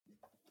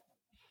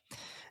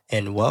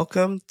and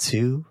welcome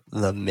to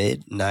the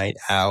Midnight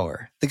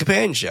Hour, the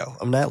companion show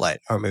of Nightlight,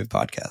 our movie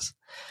podcast.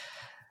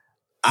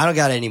 I don't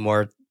got any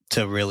more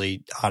to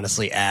really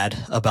honestly add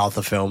about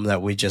the film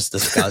that we just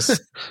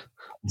discussed.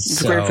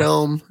 It's a great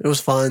film. It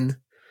was fun.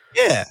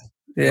 Yeah,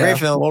 great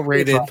film. Well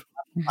rated.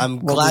 I'm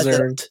glad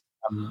that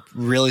I'm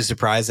really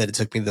surprised that it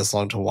took me this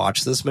long to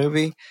watch this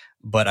movie,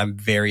 but I'm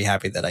very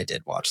happy that I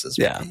did watch this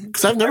movie. Yeah,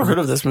 because I've never heard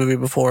of this movie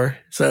before,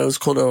 so it was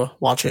cool to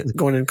watch it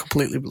going in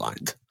completely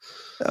blind.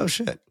 Oh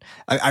shit!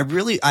 I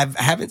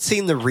haven't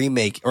seen the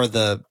remake or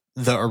the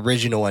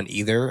original one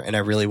either, and I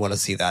really want to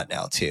see that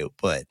now too.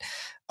 But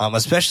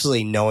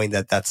especially knowing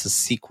that that's a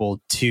sequel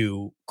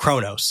to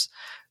Kronos.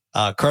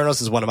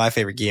 Kronos is one of my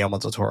favorite Guillermo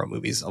del Toro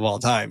movies of all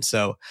time.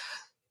 So,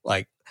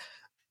 like,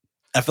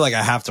 I feel like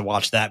I have to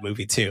watch that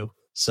movie too.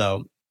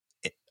 So,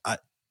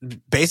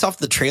 based off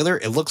the trailer,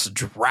 it looks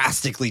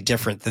drastically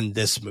different than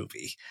this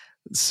movie.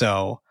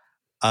 So,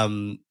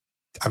 I'm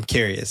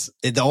curious.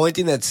 The only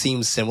thing that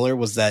seems similar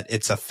was that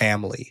it's a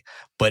family,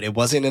 but it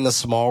wasn't in a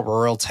small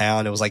rural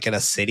town. It was like in a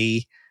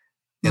city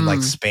in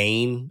like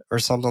Spain or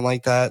something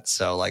like that.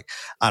 So like,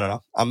 I don't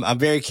know. I'm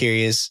very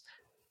curious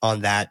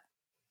on that.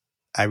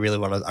 I really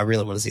want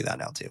to see that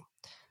now too.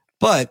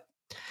 But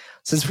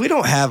since we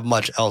don't have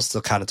much else to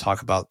kind of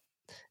talk about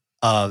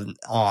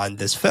on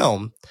this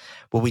film,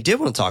 what we did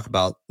want to talk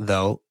about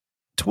though,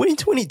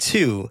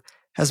 2022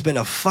 has been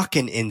a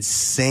fucking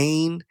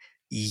insane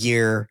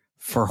year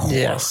for horror.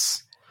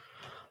 Yes.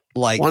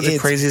 Like one of the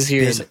craziest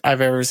years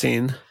I've ever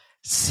seen.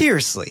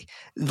 Seriously.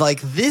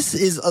 Like this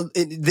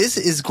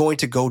is going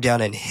to go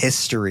down in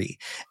history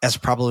as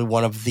probably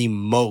one of the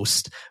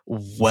most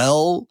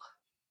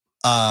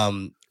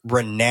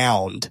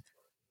renowned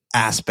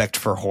aspect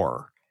for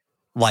horror.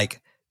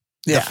 Like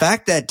the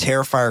fact that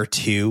Terrifier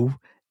 2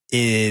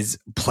 is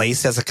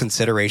placed as a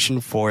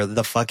consideration for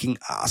the fucking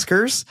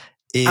Oscars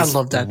is I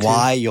love that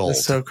wild.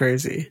 That's so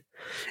crazy.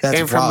 That's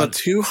and from wild. a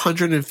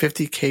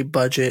 $250K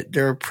budget,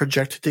 they're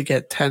projected to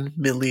get $10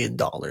 million in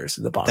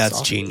the box office.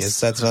 That's genius.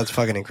 That's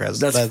fucking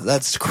incredible.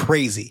 That's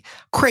crazy.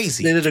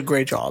 Crazy. They did a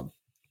great job.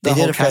 They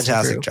did a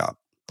fantastic job.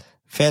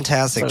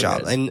 Fantastic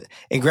job. Good.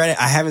 And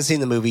granted, I haven't seen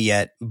the movie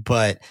yet,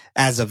 but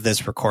as of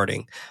this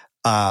recording,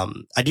 I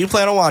do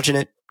plan on watching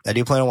it.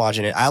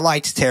 I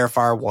liked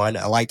Terrifier 1.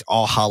 I liked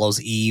All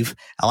Hallows Eve.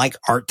 I like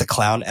Art the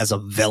Clown as a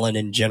villain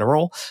in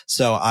general.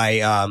 So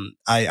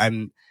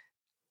I'm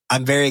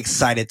very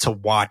excited to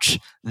watch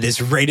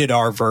this rated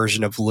R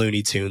version of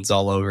Looney Tunes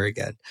all over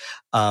again.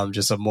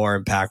 Just a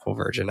more impactful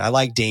version. I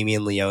like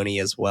Damien Leone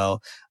as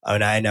well.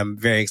 And I'm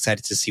very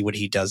excited to see what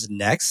he does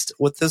next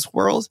with this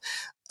world.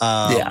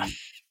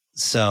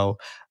 So,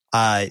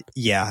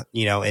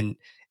 you know, and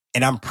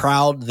I'm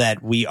proud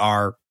that we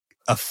are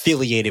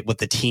affiliated with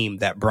the team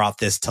that brought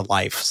this to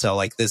life. So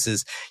like, this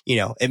is, you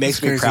know, it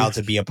makes me proud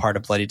to be a part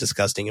of Bloody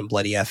Disgusting and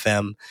Bloody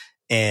FM.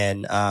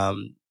 And,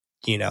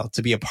 you know,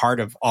 to be a part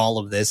of all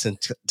of this and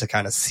to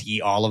kind of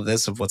see all of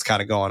this of what's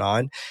kind of going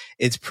on.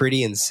 It's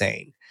pretty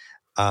insane,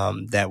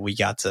 that we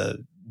got to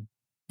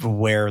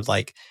where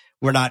like,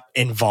 we're not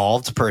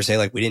involved per se.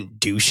 Like we didn't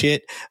do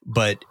shit,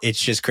 but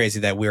it's just crazy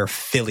that we're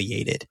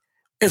affiliated.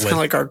 It's kind of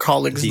like our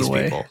colleagues in a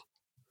way. People.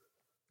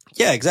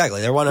 Yeah,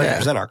 exactly. They're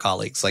 100% our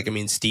colleagues. Like, I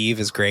mean, Steve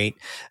is great.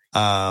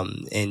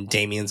 And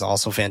Damien's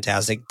also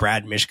fantastic.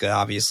 Brad Mishka,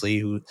 obviously,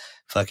 who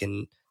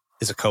fucking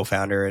is a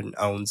co-founder and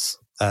owns,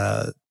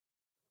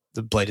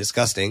 the Bloody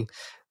Disgusting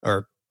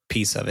or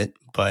piece of it.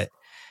 But,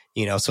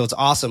 you know, so it's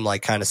awesome,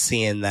 like kind of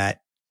seeing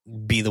that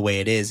be the way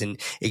it is. And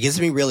it gets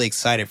me really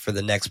excited for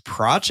the next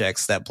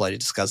projects that Bloody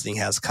Disgusting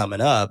has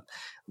coming up,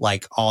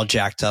 like All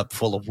Jacked Up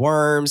Full of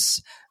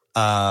Worms,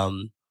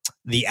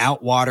 The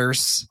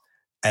Outwaters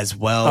as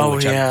well,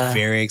 which I'm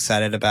very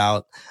excited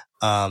about.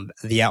 The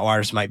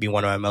Outwaters might be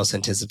one of my most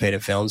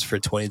anticipated films for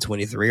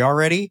 2023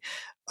 already.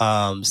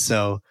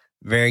 So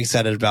very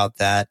excited about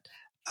that.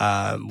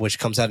 Which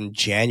comes out in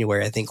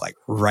January, I think, like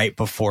right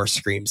before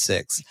Scream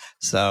 6.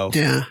 So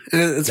yeah,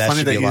 it's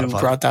funny that you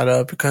brought that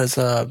up because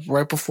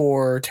right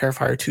before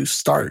Terrifier 2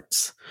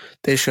 starts,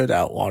 they showed the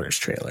Outwaters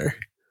trailer.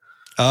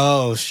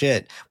 Oh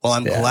shit! Well,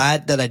 I'm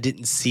glad that I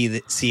didn't see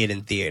it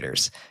in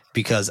theaters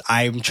because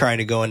I'm trying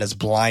to go in as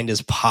blind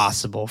as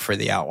possible for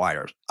the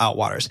Outwaters.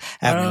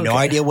 I have no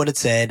idea what it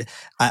said.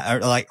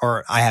 I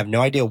have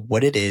no idea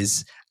what it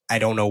is. I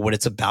don't know what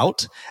it's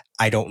about.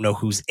 I don't know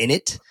who's in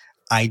it.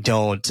 I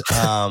don't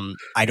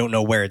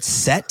know where it's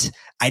set.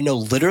 I know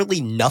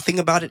literally nothing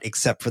about it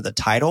except for the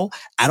title.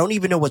 I don't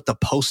even know what the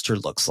poster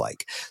looks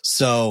like.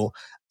 So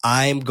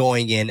I'm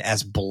going in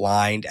as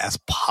blind as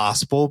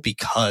possible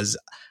because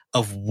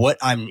of what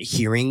I'm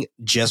hearing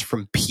just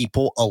from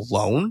people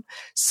alone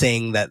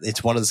saying that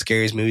it's one of the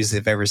scariest movies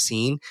they've ever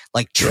seen.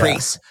 Like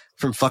Trace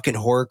from fucking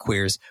Horror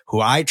Queers,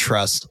 who I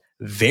trust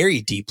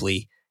very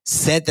deeply,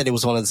 said that it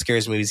was one of the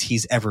scariest movies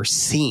he's ever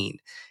seen.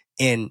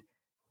 And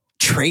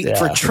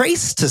for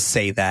Trace to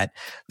say that,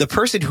 the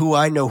person who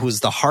I know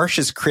who's the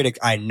harshest critic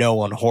I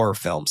know on horror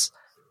films,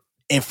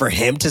 and for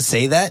him to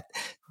say that,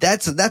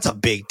 that's a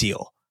big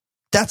deal.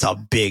 That's a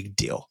big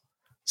deal.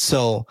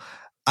 So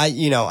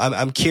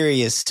I'm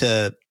curious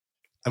to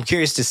I'm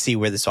curious to see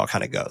where this all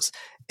kind of goes.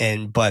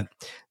 But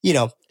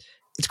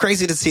it's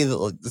crazy to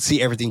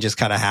see everything just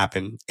kind of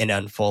happen and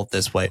unfold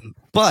this way.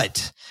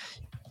 But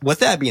with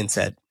that being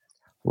said,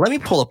 let me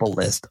pull up a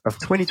list of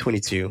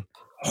 2022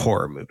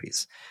 horror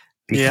movies.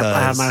 Yep,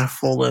 I have my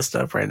full list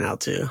up right now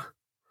too.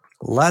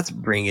 Let's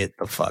bring it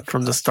the fuck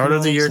from the start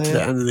of the year to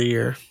the end of the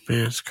year.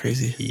 Man, it's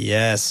crazy.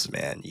 Yes,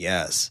 man.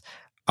 Yes.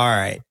 All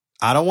right.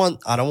 I don't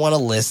want a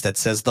list that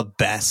says the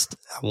best.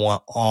 I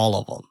want all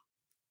of them.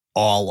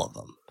 All of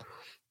them.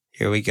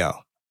 Here we go.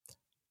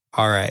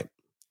 All right.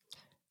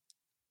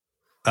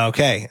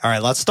 Okay. All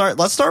right. Let's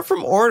start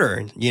from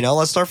order.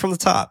 Let's start from the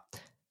top.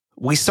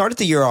 We started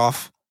the year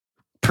off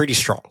pretty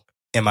strong,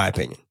 in my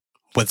opinion,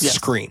 with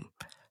Scream.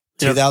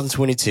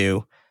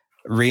 2022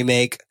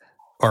 remake,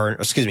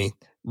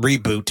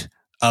 reboot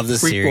of the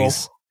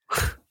series.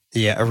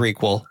 Yeah, a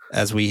requel,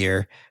 as we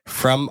hear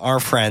from our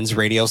friends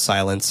Radio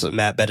Silence,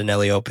 Matt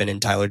Bettinelli Open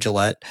and Tyler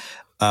Gillette.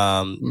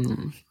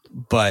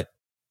 But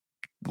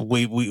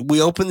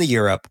we open the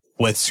year up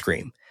with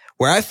Scream,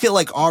 where I feel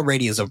like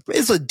already is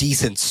a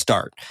decent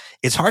start.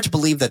 It's hard to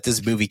believe that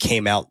this movie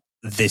came out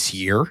this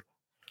year,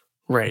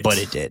 right? But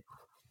it did.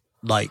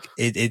 Like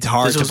it's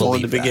hard to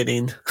believe. This was the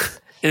beginning.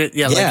 Like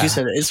you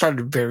said, it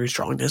started very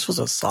strong. This was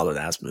a solid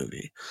ass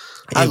movie.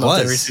 I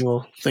loved every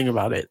single thing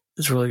about it.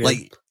 It's really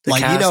good.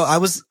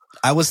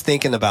 I was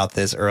thinking about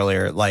this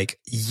earlier. Like,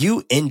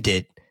 you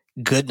ended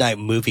Goodnight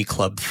Movie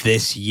Club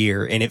this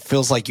year, and it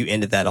feels like you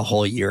ended that a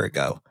whole year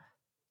ago.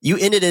 You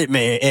ended it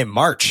in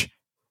March.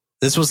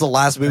 This was the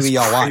last movie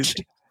y'all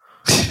watched.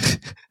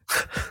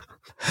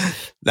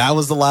 That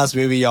was the last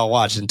movie y'all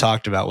watched and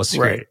talked about was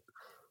Scream. Right.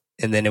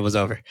 And then it was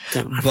over.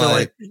 Damn, I feel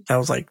like that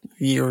was like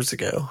years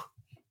ago.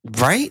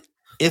 Right?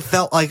 It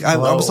felt like I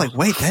was like,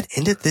 wait, that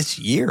ended this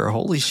year.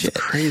 Holy shit.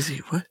 That's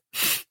crazy. What?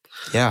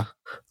 Yeah.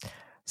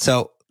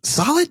 So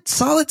solid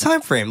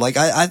time frame. Like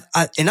I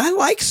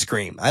like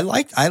Scream. I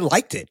liked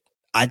it.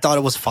 I thought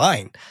it was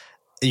fine.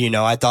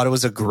 I thought it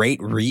was a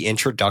great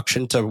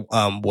reintroduction to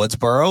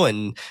Woodsboro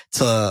and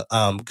to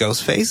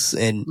Ghostface,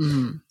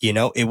 and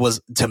it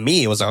was, to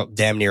me, it was a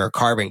damn near a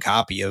carbon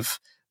copy of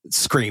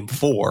Scream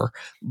 4,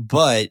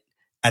 but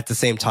at the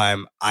same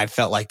time, I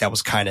felt like that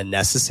was kind of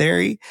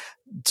necessary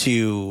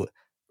to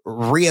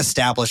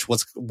reestablish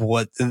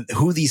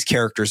who these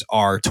characters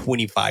are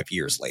 25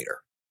 years later.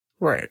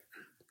 Right.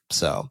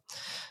 So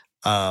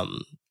I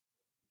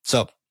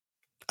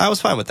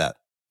was fine with that.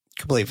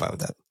 Completely fine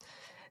with that.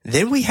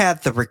 Then we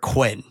had the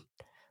Requin,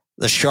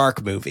 the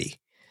shark movie.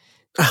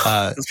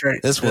 That's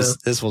right. This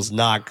was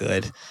not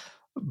good,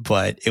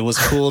 but it was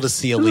cool to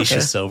see Alicia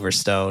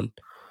Silverstone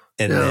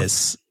in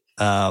this.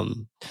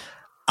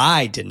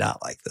 I did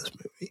not like this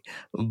movie,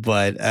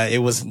 but it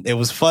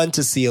was fun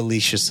to see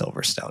Alicia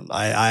Silverstone.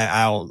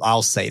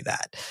 I'll say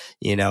that.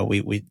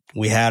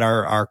 We had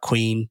our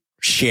queen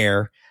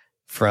Cher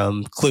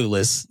from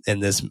Clueless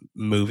in this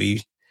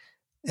movie,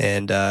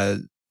 and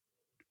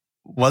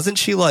wasn't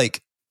she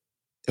like?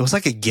 It was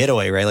like a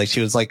getaway, right? Like she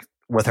was like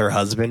with her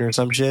husband or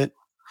some shit.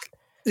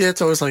 Yeah,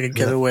 it's always like a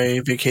getaway,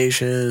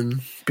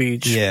 vacation,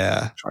 beach,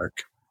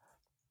 shark.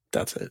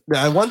 That's it.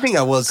 One thing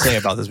I will say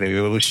about this movie,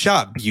 it was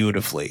shot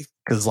beautifully,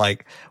 because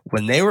like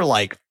when they were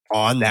like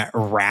on that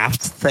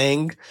raft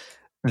thing,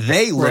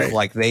 they looked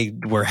like they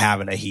were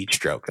having a heat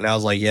stroke, and I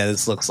was like, yeah,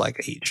 this looks like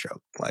a heat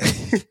stroke. Like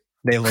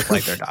they look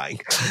like they're dying.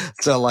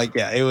 So like,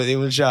 yeah, it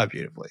was shot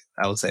beautifully.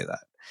 I would say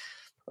that.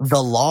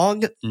 The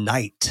Long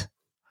Night.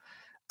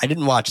 I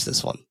didn't watch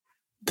this one.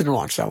 Didn't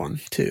watch that one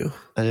too.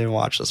 I didn't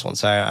watch this one,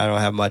 so I don't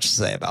have much to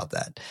say about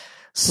that.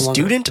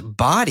 Student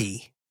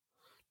Body.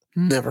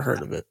 Never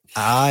heard of it.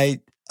 I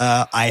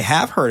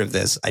have heard of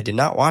this. I did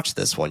not watch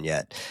this one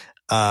yet.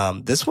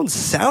 This one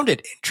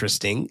sounded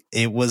interesting.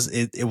 It was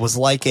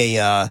like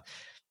a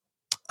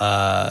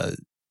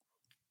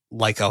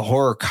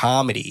horror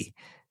comedy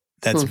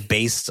that's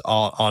based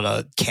on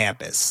a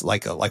campus,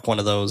 like one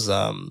of those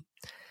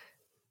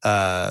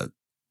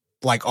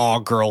like all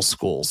girl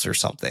schools or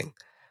something.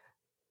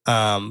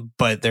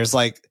 But there's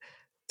like,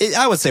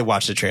 I would say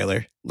watch the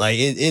trailer. Like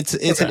it's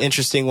an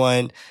interesting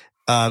one.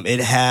 It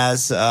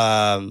has,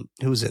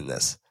 who's in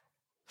this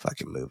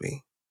fucking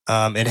movie?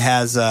 It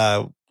has,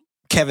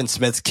 Kevin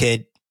Smith's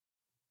kid.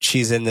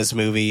 She's in this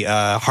movie.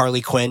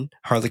 Harley Quinn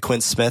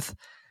Smith.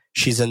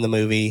 She's in the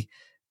movie.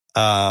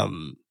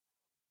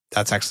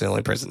 That's actually the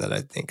only person that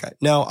I think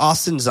no,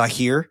 Austin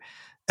Zahir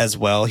as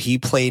well. He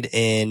played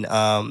in,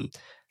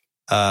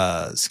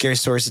 Scary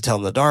Stories to Tell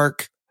in the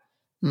Dark,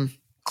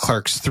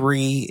 Clerks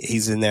 3.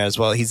 He's in there as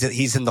well.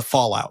 He's in the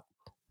Fallout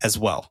as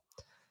well.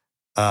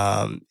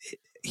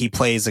 He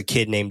plays a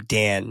kid named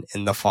Dan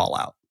in the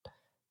Fallout.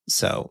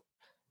 So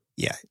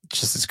yeah,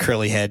 just this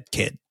curly head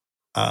kid,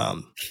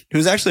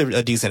 who's actually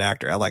a decent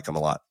actor. I like him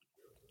a lot.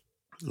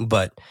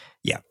 But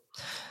yeah.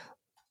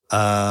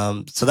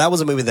 So that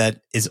was a movie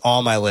that is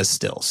on my list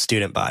still,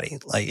 Student Body.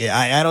 Like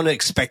I don't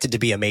expect it to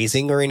be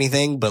amazing or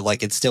anything, but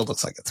like it still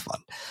looks like it's fun.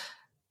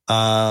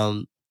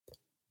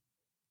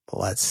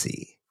 Let's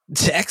see.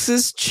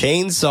 Texas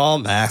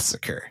Chainsaw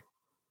Massacre.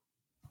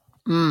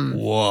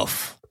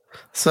 Woof.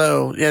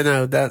 So, yeah,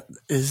 no, that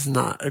is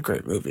not a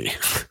great movie.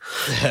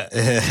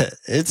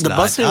 It's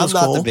not. I'm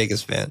not the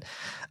biggest fan.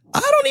 I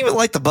don't even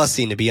like the bus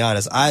scene, to be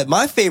honest.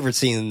 My favorite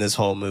scene in this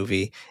whole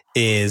movie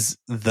is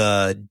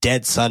the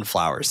dead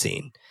sunflower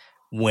scene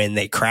when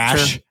they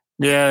crash. Sure.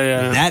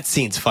 Yeah. That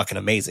scene's fucking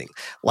amazing.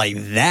 Like,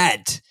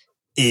 that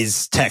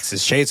is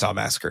Texas Chainsaw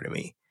Massacre to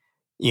me.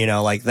 You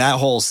know, like, that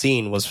whole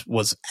scene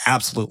was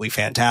absolutely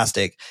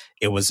fantastic.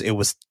 It was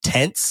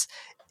tense.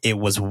 It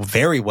was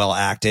very well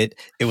acted.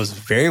 It was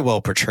very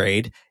well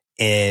portrayed.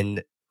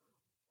 And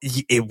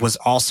it was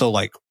also,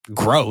 like,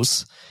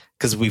 gross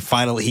because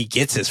he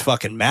gets his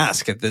fucking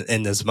mask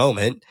in this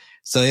moment.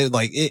 So,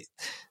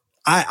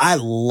 I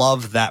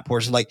love that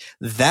portion. Like,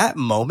 that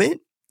moment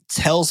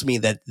tells me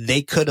that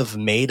they could have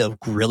made a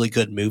really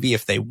good movie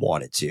if they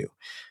wanted to.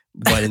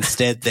 But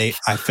instead,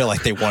 I feel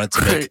like they wanted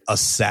to make a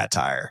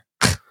satire.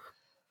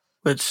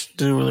 Which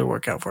didn't really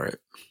work out for it.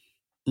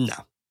 No.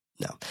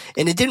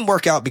 And it didn't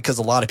work out because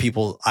a lot of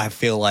people, I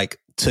feel like,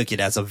 took it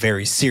as a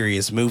very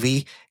serious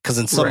movie. Because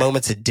in some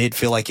moments, it did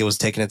feel like it was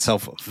taking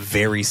itself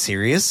very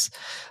serious.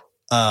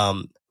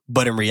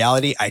 But in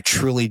reality, I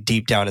truly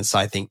deep down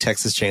inside think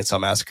Texas Chainsaw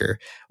Massacre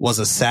was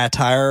a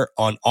satire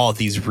on all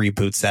these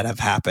reboots that have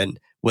happened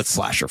with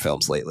slasher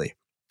films lately.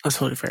 That's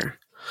totally fair.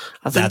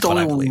 I think the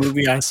only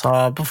movie I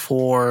saw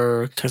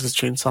before Texas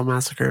Chainsaw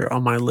Massacre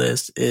on my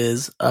list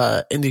is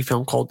an indie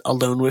film called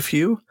Alone with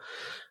You.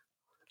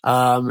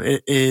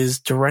 It is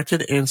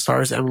directed and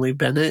stars Emily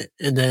Bennett,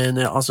 and then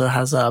it also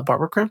has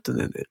Barbara Crampton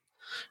in it.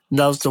 And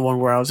that was the one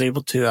where I was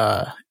able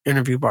to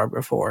interview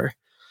Barbara for.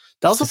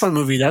 That was a fun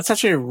movie. That's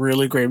actually a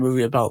really great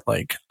movie about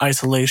like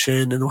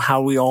isolation and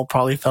how we all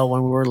probably felt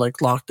when we were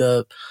like locked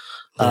up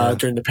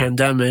during the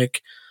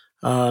pandemic,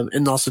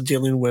 and also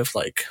dealing with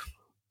like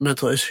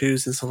mental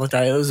issues and stuff like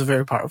that. It was a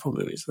very powerful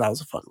movie, so that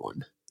was a fun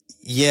one.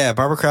 Yeah,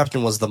 Barbara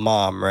Crampton was the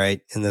mom, right,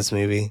 in this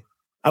movie?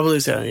 I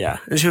believe so, yeah.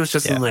 And she was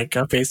just in like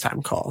a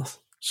FaceTime call.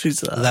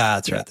 She's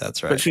that's right.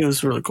 But she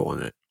was really cool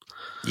in it.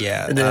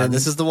 Yeah, and then,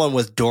 this is the one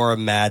with Dora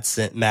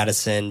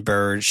Madison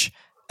Burge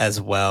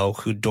as well.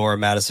 Dora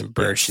Madison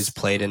Burge, she's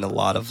played in a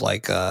lot of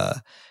like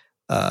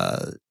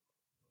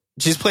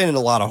she's played in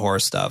a lot of horror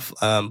stuff.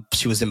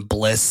 She was in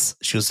Bliss.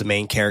 She was the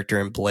main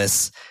character in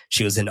Bliss.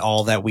 She was in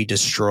All That We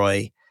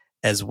Destroy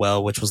as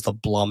well, which was the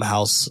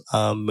Blumhouse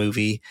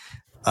movie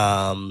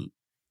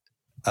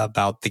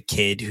about the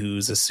kid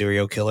who's a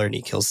serial killer and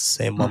he kills the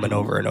same woman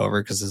over and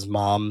over because his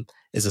mom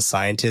is a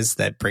scientist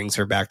that brings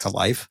her back to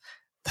life.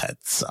 That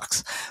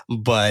sucks.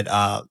 But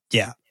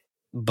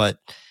but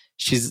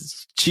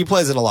she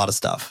plays in a lot of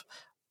stuff.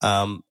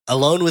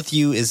 Alone with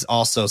You is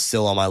also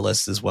still on my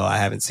list as well. I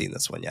haven't seen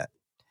this one yet.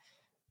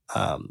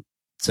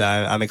 So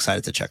I'm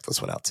excited to check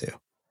this one out too.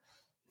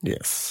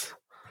 Yes.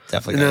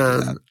 Definitely gonna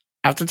do that.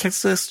 After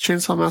Texas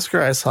Chainsaw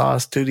Massacre, I saw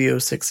Studio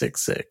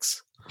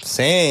 666.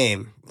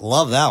 Same.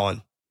 Love that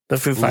one. The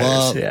Foo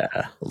Fighters,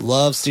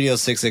 Love Studio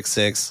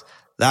 666.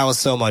 That was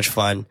so much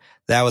fun.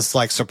 That was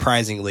like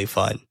surprisingly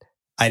fun.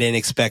 I didn't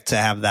expect to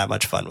have that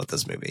much fun with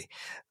this movie.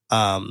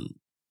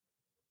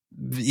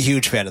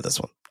 Huge fan of this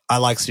one. I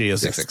like Studio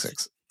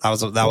 666.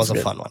 That was a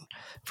fun one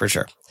for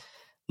sure.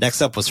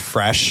 Next up was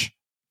Fresh,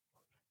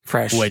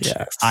 which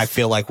I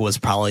feel like was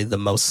probably the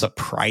most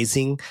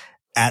surprising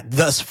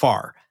thus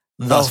far.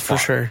 For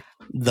sure.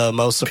 The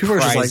most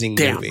surprising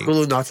movie.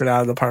 Hulu knocked it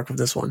out of the park with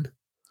this one.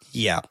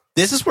 Yeah.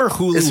 This is where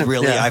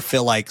Hulu I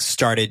feel like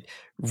started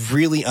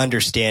really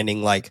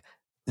understanding like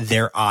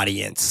their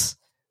audience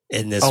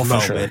in this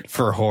moment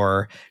for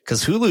horror.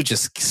 Cause Hulu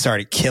just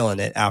started killing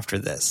it after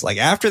this. Like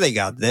after they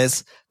got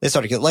this, they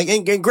started killing, like,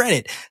 and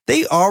granted,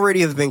 they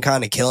already have been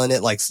kind of killing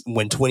it. Like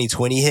when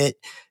 2020 hit,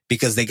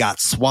 because they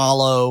got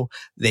Swallow,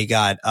 they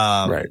got,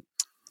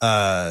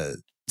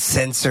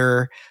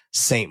 Censor,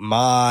 Saint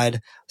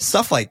Maud,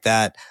 stuff like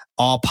that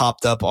all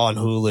popped up on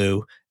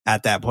Hulu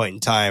at that point in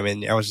time.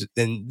 And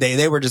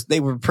they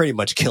were pretty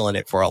much killing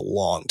it for a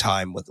long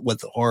time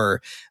with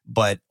horror.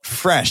 But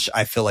Fresh,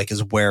 I feel like,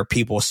 is where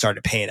people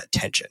started paying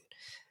attention.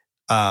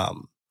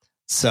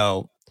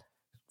 So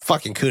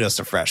fucking kudos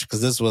to Fresh,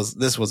 because this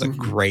was a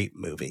great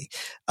movie.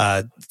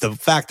 The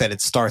fact that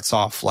it starts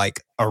off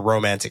like a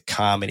romantic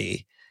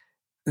comedy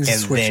and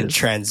then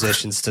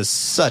transitions to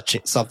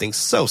something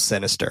so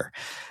sinister.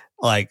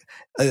 Like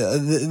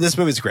this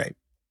movie's great.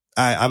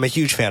 I'm a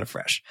huge fan of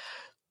Fresh.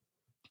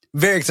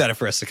 Very excited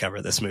for us to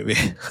cover this movie.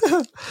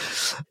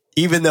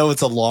 Even though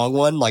it's a long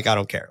one, like I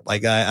don't care.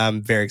 Like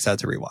I'm very excited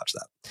to rewatch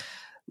that.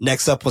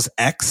 Next up was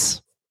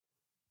X.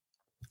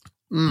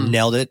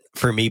 Nailed it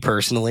for me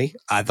personally.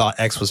 I thought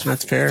X was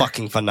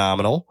fucking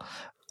phenomenal.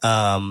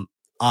 I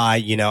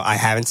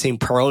haven't seen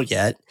Pearl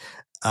yet.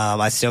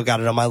 I still got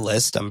it on my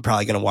list. I'm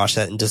probably going to watch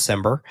that in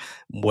December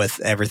with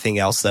everything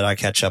else that I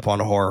catch up on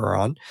horror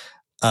on.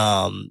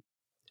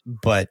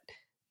 But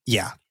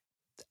yeah,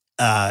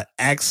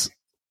 X,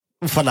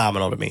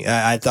 phenomenal to me.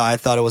 I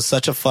thought it was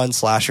such a fun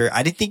slasher.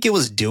 I didn't think it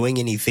was doing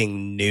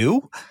anything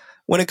new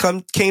when it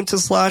came to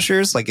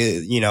slashers, but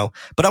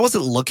I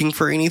wasn't looking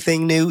for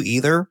anything new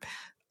either.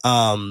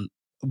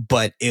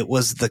 but it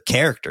was the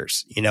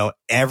characters. You know,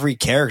 every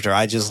character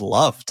I just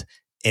loved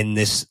in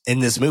this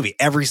movie,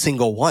 every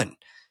single one.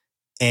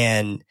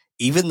 And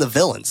even the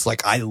villains,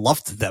 like, I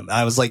loved them.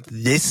 I was like,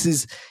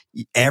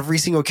 every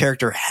single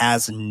character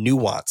has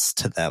nuance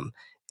to them.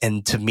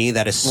 And to me,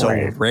 that is so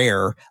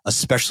rare,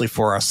 especially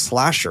for a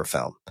slasher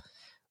film.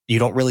 You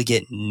don't really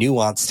get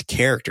nuanced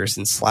characters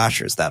in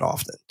slashers that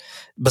often,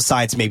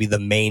 besides maybe the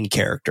main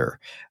character.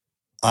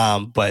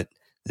 But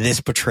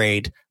this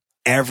portrayed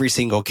every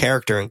single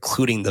character,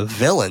 including the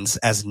villains,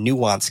 as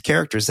nuanced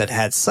characters that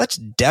had such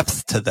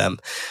depth to them,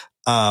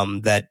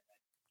 that,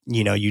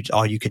 you know,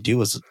 all you could do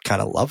was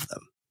kind of love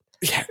them.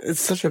 Yeah, it's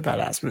such a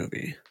badass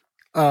movie.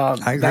 I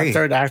agree. That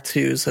third act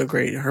too is so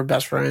great. Her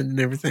best friend and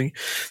everything.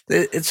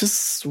 It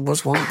just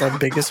was one of the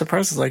biggest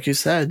surprises, like you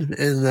said.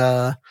 And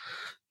a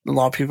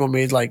lot of people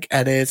made like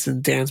edits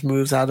and dance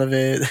moves out of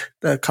it.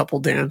 The couple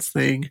dance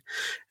thing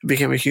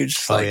became a huge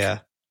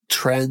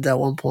trend at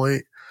one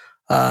point.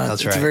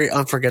 It's a very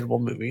unforgettable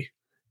movie,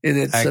 and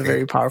it's a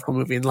very powerful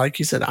movie. And like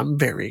you said, I'm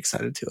very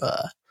excited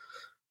to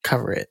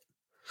cover it.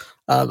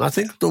 I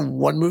think the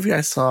one movie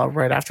I saw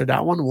right after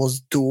that one was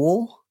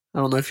Duel. I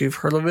don't know if you've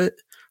heard of it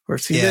or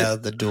seen it. Yeah,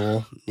 The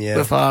Duel. Yeah,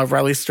 with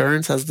Riley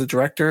Stearns as the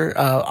director.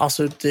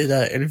 Also did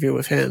an interview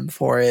with him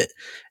for it,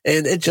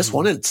 and it just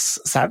won its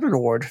Saturn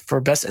Award for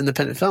Best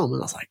Independent Film.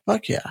 And I was like,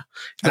 "Fuck yeah!"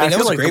 And I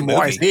feel like the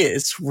more I see it,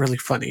 it's really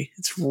funny.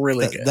 It's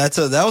really good.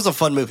 That was a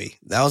fun movie.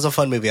 That was a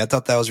fun movie. I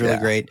thought that was really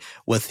great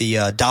with the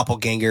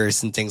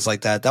doppelgangers and things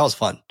like that. That was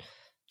fun.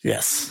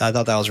 Yes, I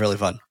thought that was really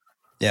fun.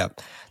 Yeah,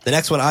 the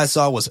next one I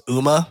saw was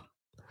Uma.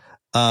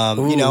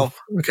 You know,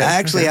 I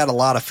actually had a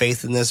lot of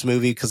faith in this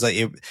movie because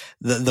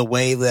the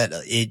way that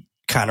it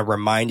kind of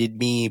reminded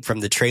me from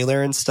the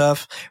trailer and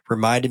stuff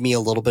reminded me a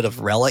little bit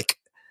of Relic,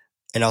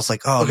 and I was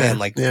like, oh man,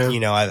 like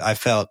you know, I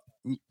felt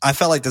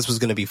like this was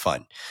going to be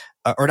fun,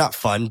 or not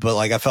fun, but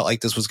like I felt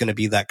like this was going to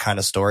be that kind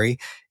of story,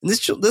 and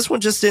this one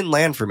just didn't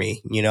land for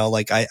me. You know,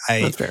 like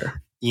That's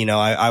fair. You know,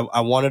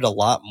 I wanted a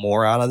lot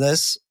more out of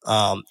this.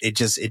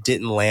 It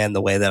didn't land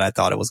the way that I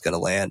thought it was going to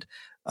land,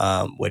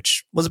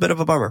 which was a bit of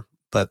a bummer,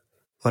 but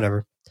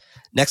whatever.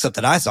 Next up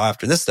that I saw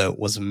after this, though,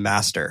 was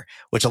Master,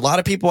 which a lot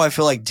of people I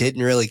feel like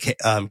didn't really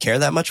care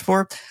that much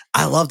for.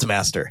 I loved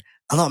Master.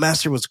 I thought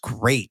Master was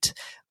great.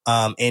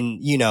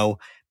 And, you know,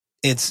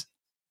 it's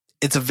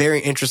a very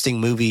interesting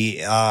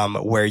movie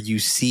where you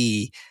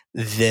see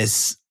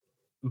this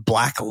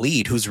black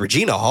lead who's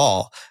Regina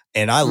Hall.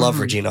 And I love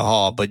Regina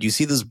Hall, but you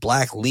see this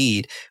black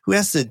lead who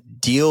has to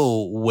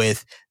deal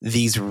with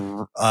these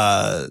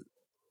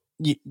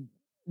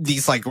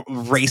like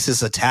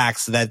racist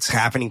attacks that's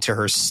happening to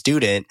her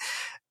student.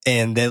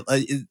 And that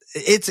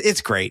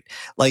it's great.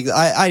 Like,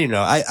 I don't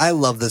know. I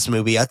love this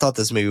movie. I thought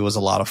this movie was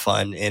a lot of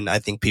fun, and I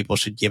think people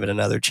should give it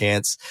another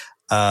chance.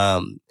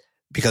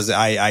 Because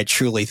I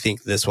truly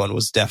think this one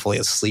was definitely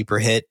a sleeper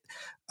hit.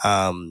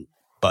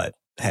 But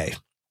hey,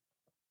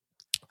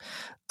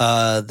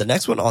 the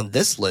next one on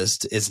this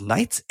list is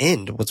Night's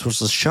End, which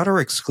was a Shudder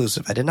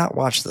exclusive. I did not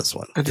watch this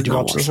one. Did you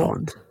watch this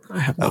one? I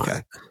have not.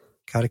 Okay.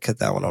 Got to cut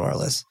that one on our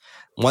list.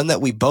 One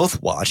that we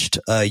both watched,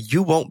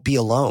 You Won't Be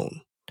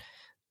Alone.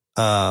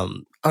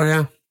 Oh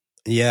yeah.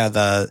 Yeah,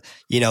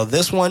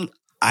 this one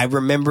I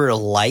remember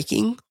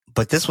liking,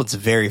 but this one's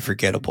very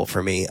forgettable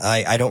for me.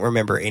 I don't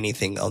remember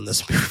anything on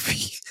this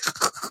movie.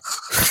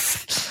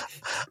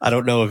 I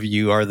don't know if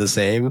you are the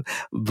same,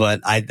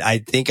 but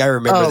I think I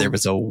remember there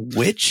was a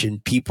witch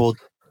and people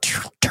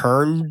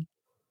turned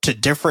to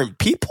different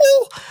people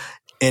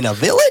in a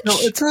village.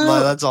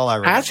 No, that's all I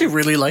remember. I actually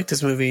really liked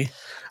this movie.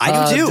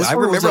 I do too. I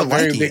remember a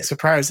very big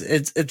surprise.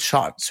 It's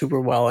shot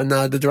super well, and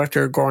the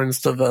director Goran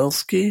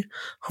Stavilski,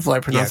 hopefully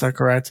I pronounced that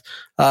correct.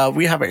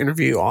 We have an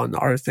interview on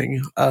our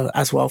thing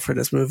as well for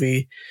this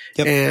movie,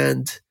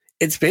 and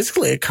it's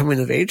basically a coming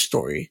of age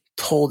story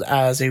told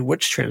as a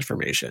witch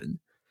transformation.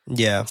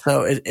 Yeah,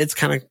 so it's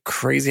kind of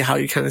crazy how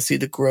you kind of see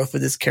the growth of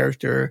this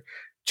character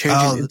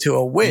changing into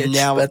a witch.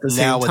 Now, but at the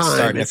same time, it's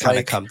starting to kind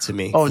of come to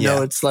me. Oh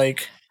no, it's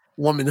like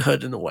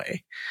womanhood in a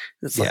way.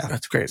 It's like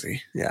that's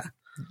crazy. Yeah.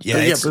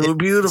 Yeah, but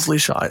beautifully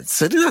shot. It's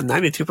sitting at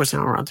 92%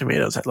 on Rotten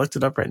Tomatoes. I looked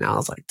it up right now. I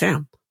was like,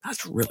 damn,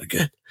 that's really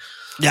good.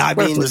 Yeah, I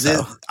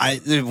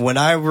mean, when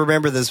I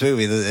remember this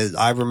movie,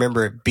 I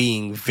remember it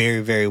being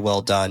very, very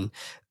well done.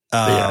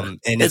 And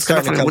it's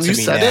starting to come to me now. When you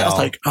said it, I was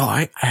like,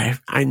 oh,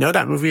 I know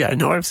that movie. I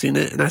know I've seen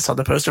it. And I saw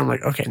the poster. I'm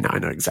like, okay, now I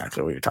know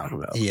exactly what you're talking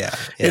about. Yeah.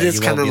 It is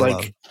kind of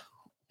like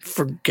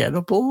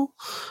forgettable.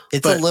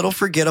 It's a little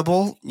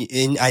forgettable.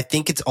 And I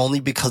think it's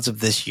only because of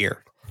this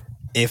year.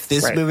 If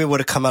this movie would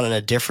have come out in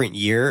a different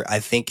year, I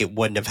think it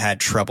wouldn't have had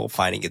trouble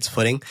finding its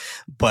footing.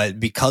 But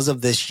because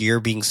of this year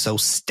being so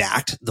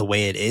stacked the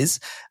way it is,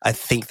 I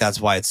think that's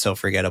why it's so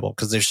forgettable.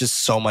 Because there's just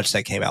so much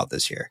that came out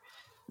this year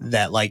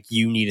that like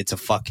you needed to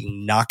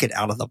fucking knock it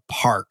out of the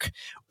park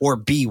or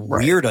be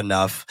weird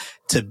enough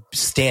to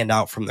stand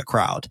out from the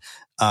crowd.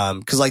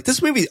 Cause like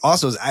this movie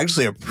also is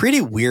actually a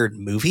pretty weird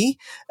movie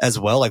as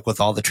well, like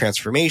with all the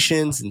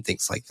transformations and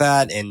things like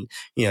that. And,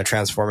 you know,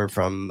 transforming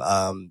from,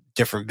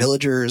 different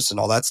villagers and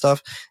all that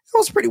stuff. It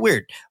was pretty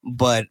weird,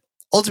 but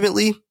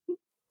ultimately,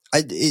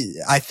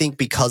 I think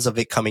because of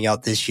it coming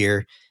out this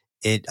year,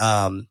 I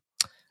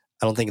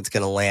don't think it's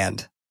going to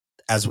land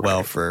as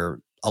well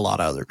for a lot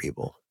of other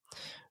people.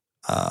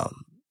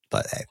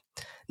 But hey,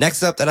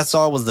 next up that I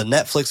saw was the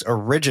Netflix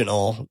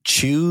original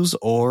Choose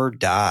or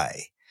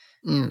Die.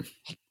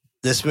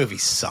 This movie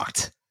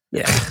sucked.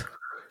 Yeah,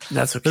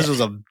 that's okay. This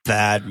was a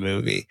bad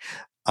movie.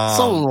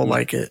 Someone will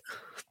like it,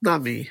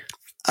 not me.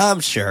 I'm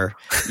sure.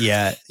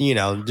 Yeah,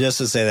 just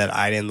to say that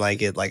I didn't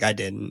like it, like I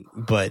didn't.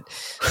 But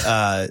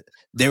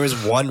there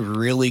was one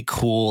really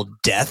cool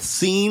death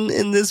scene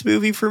in this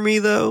movie for me,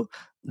 though,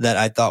 that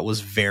I thought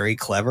was very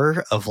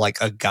clever, of like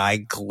a guy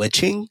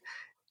glitching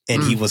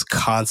and he was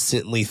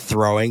constantly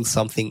throwing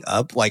something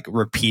up like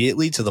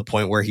repeatedly to the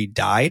point where he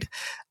died.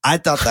 I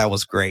thought that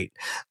was great.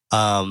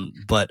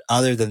 But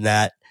other than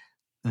that,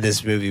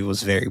 this movie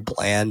was very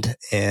bland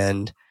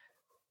and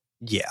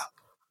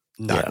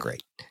not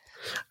great.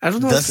 I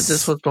don't know if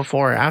this was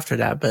before or after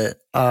that, but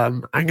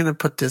I'm going to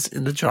put this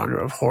in the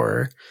genre of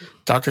horror.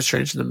 Doctor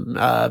Strange and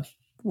the,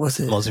 was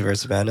it?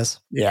 Multiverse of Madness?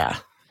 Yeah,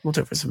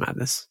 Multiverse of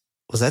Madness.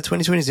 Was that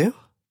 2022?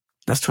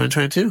 That's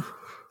 2022.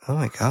 Oh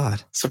my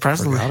God.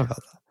 Surprisingly. I forgot about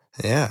that.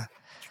 Yeah.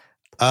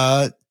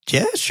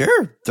 Yeah,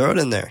 sure. Throw it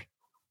in there.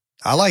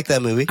 I like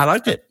that movie. I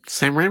liked it.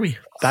 Sam Raimi.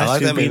 I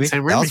like that movie.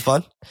 That was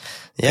fun.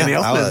 Yeah.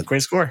 Elfman,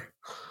 great score.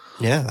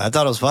 Yeah, I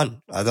thought it was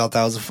fun. I thought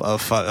that was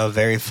a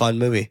very fun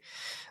movie.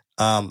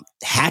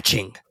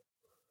 Hatching.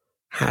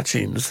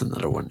 Hatching is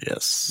another one,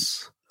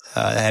 yes.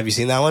 Have you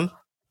seen that one?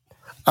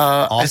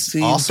 Also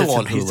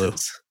on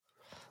Hulu.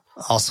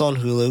 Also on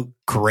Hulu.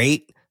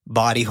 Great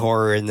body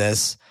horror in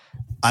this.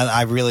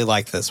 I really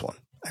like this one.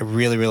 I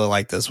really, really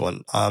like this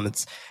one.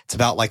 It's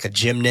about like a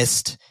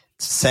gymnast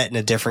set in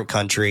a different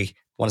country. I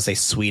want to say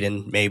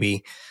Sweden,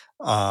 maybe.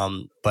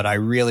 But I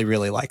really,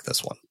 really like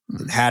this one.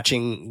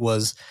 Hatching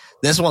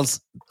this one's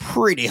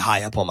pretty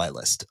high up on my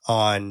list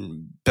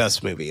on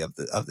best movie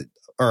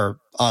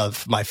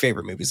of my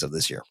favorite movies of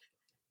this year.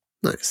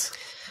 Nice.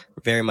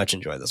 Very much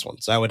enjoy this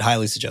one. So I would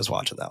highly suggest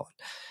watching that one.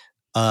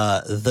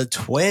 The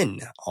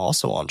Twin,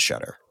 also on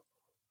Shudder.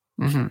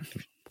 Mm-hmm.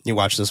 You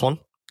watch this one?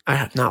 I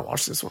have not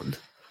watched this one.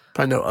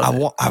 But I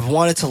know I've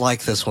wanted to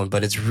like this one,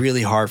 but it's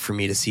really hard for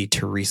me to see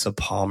Teresa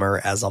Palmer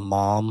as a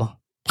mom.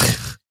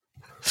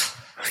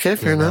 Okay,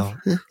 fair enough.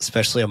 Yeah.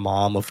 Especially a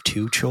mom of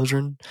 2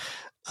 children.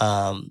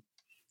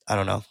 I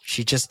don't know.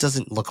 She just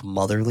doesn't look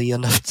motherly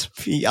enough to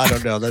me. I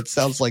don't know. That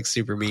sounds like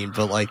super mean,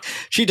 but like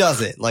she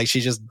doesn't. Like she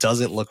just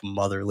doesn't look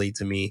motherly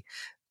to me.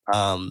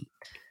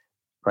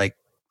 Like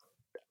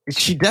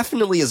she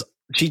definitely is.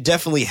 She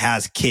definitely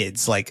has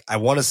kids. Like I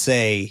want to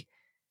say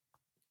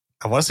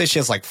she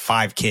has like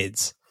 5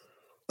 kids,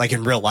 like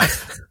in real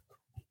life.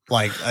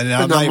 Like and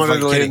I'm not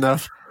motherly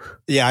enough.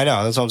 Yeah, I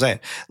know. That's what I'm saying.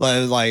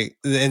 Like,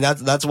 and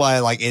that's why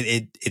like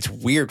it's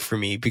weird for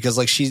me because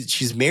like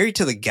she's married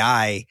to the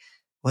guy.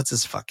 What's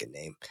his fucking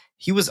name?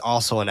 He was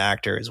also an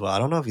actor as well. I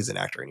don't know if he's an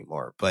actor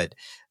anymore, but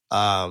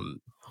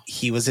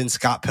he was in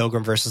Scott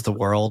Pilgrim versus the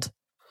World.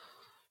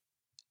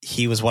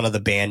 He was one of the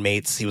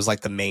bandmates. He was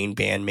like the main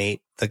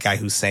bandmate, the guy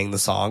who sang the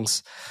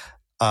songs.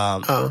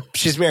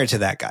 She's married to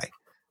that guy.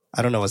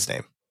 I don't know his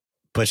name,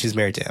 but she's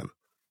married to him.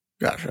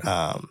 Gotcha.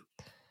 I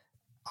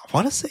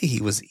want to say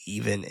he was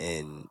even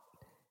in.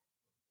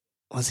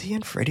 Was he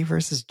in Freddy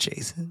versus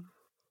Jason?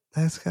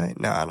 That guy?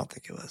 No, I don't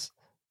think it was.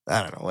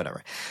 I don't know,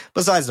 whatever.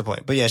 Besides the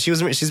point. But yeah,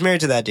 she's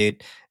married to that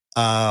dude.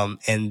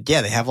 And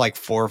yeah, they have like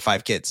 4 or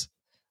 5 kids.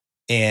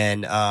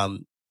 And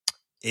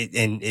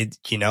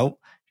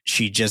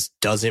she just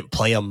doesn't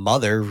play a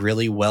mother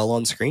really well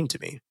on screen to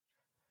me.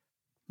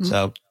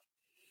 So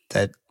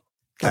that's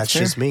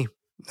just me.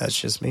 That's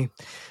just me.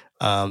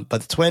 But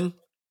the Twin,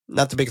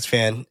 not the biggest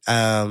fan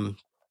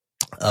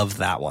of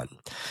that one.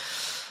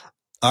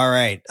 All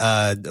right.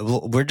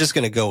 We're just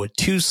going to go with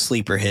 2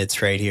 sleeper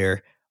hits right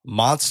here.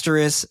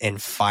 Monstrous and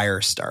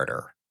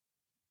Firestarter.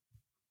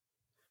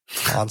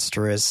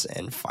 Monstrous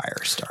and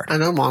Firestarter. I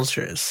know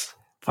Monstrous.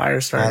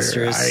 Firestarter.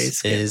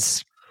 Monstrous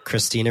is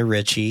Christina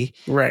Ricci.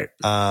 Right.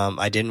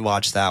 I didn't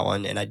watch that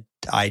one, and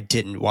I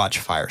didn't watch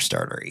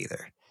Firestarter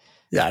either.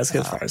 Yeah, I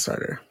skipped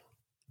Firestarter.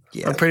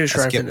 Yeah, I'm pretty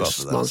sure I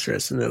finished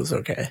Monstrous, and it was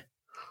okay.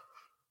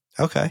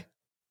 Okay.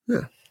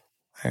 Yeah.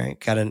 All right.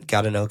 Got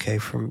an okay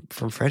from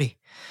Freddie.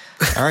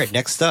 All right.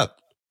 Next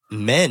up,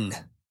 Men.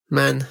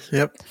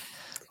 Yep.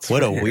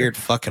 What a weird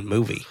fucking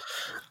movie.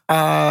 Okay,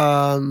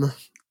 I'm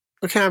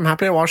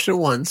happy I watched it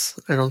once.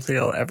 I don't think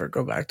I'll ever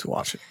go back to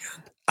watch it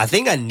again. I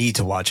think I need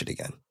to watch it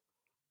again.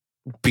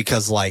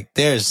 Because like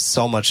there's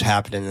so much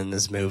happening in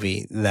this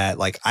movie that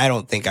like I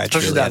don't think I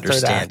truly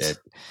understand it.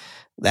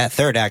 That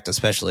third act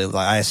especially,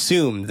 like I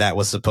assume that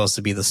was supposed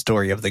to be the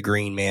story of the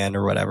Green Man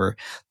or whatever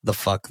the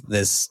fuck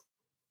this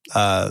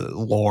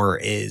lore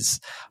is.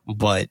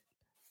 But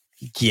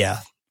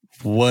yeah.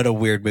 What a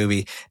weird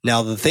movie.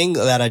 Now, the thing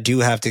that I do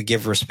have to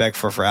give respect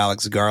for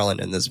Alex Garland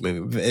in this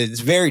movie,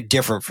 it's very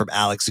different from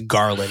Alex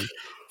Garland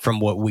from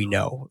what we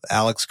know.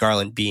 Alex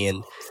Garland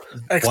being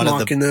one of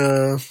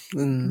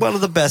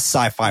the best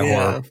sci-fi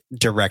horror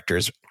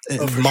directors,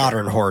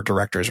 modern horror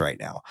directors right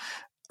now,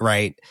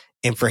 right?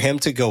 And for him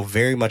to go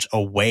very much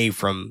away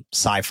from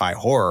sci-fi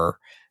horror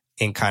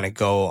and kind of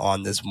go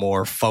on this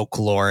more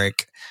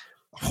folkloric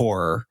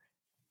horror,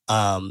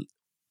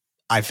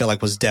 I feel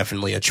like was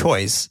definitely a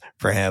choice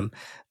for him.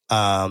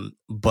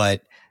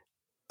 But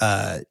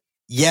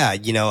yeah,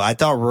 you know, I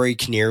thought Rory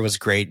Kinnear was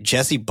great.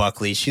 Jessie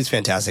Buckley, she's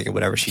fantastic at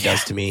whatever she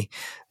does to me.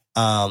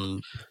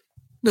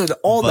 No,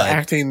 the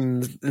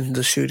acting and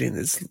the shooting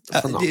is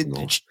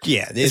phenomenal.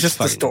 It's just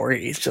the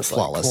story. It's just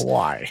flawless. Like,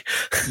 why?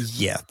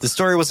 Yeah, the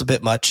story was a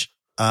bit much.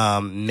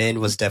 Min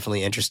was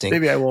definitely interesting.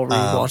 Maybe I will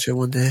rewatch it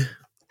one day.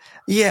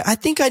 Yeah, I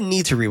think I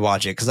need to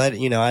rewatch it because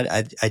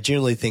I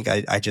generally think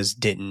I just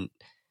didn't.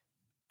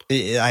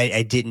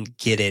 I didn't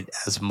get it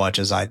as much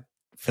as I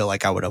feel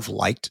like I would have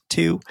liked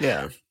to.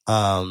 Yeah.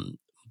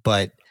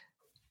 But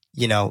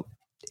you know,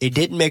 it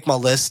didn't make my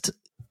list.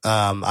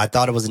 I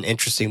thought it was an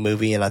interesting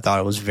movie and I thought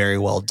it was very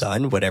well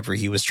done, whatever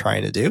he was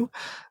trying to do.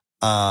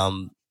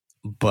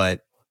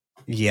 But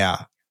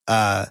yeah.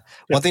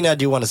 One thing I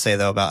do want to say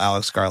though about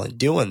Alex Garland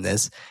doing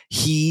this,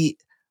 he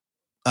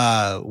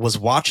was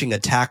watching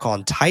Attack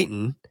on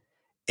Titan,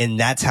 and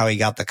that's how he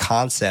got the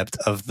concept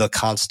of the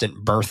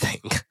constant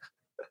birthing.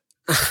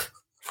 Of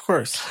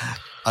course.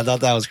 I thought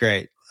that was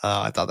great.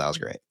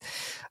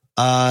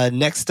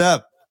 Next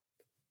up,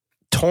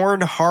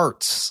 Torn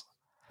Hearts.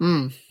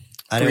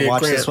 I didn't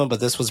watch this one, but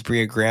this was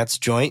Brea Grant's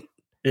joint.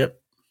 Yep.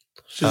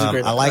 She's a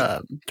great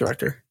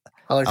director.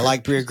 I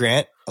like Brea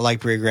Grant. I like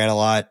Brea Grant a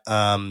lot.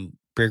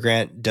 Brea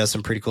Grant does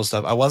some pretty cool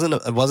stuff. I wasn't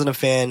a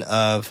fan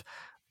of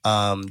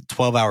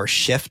 12-Hour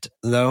Shift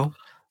though.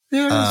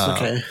 Yeah,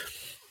 it's okay.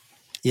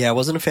 Yeah, I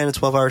wasn't a fan of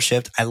 12-Hour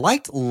Shift. I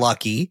liked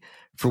Lucky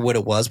for what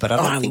it was, but I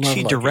don't think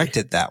she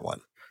directed that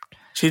one.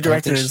 She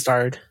directed and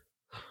starred.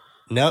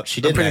 No, she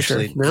didn't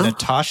actually. Sure. No?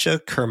 Natasha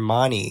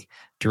Kermani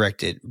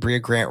directed. Brea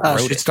Grant wrote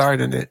it. She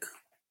starred in it.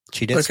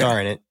 She did star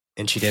in it,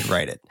 and she did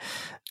write it.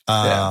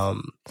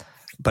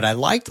 But I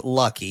liked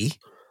Lucky.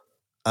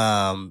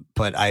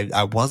 But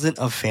I wasn't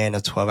a fan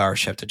of 12-Hour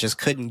Shift. I just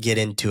couldn't get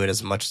into it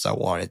as much as I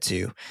wanted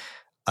to.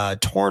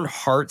 Torn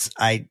Hearts,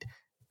 I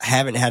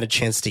haven't had a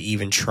chance to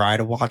even try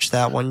to watch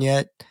that one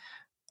yet.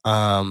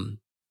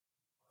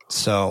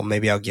 So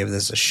maybe I'll give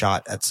this a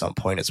shot at some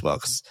point as well,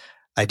 because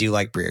I do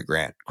like Brea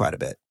Grant quite a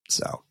bit.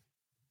 So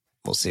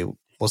we'll see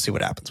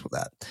what happens with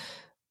that.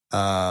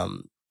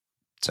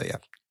 So yeah,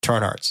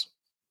 Torn Hearts.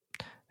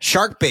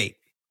 Shark Bait.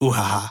 Ooh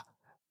ha ha.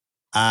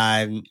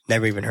 I've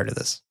never even heard of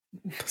this.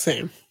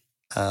 Same.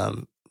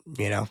 You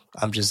know,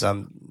 I'm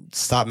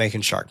stop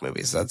making shark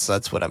movies.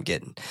 That's what I'm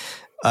getting.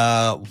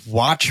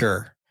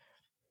 Watcher.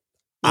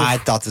 I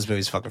thought this movie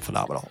was fucking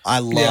phenomenal. I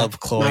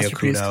love Chloe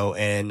Okuno,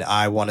 and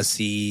I want to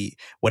see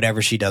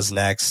whatever she does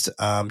next.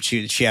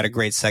 She had a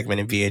great segment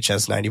in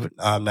VHS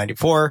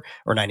 94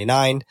 or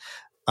 99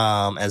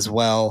 as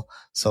well.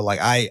 So like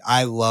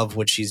I love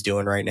what she's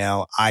doing right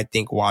now. I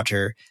think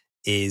Watcher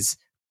is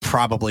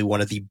probably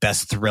one of the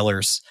best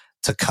thrillers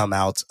to come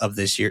out of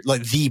this year.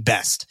 Like the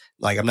best.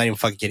 Like I'm not even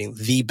fucking kidding.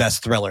 The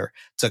best thriller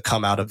to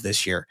come out of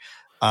this year.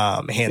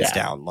 Hands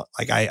down.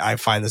 Like I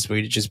find this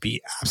movie to just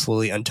be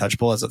absolutely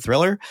untouchable as a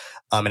thriller.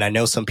 And I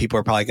know some people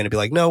are probably going to be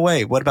like, no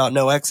way. What about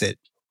No Exit?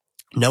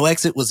 No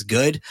Exit was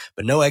good,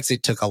 but No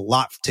Exit took a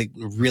lot to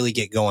really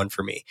get going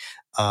for me.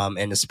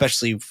 And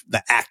especially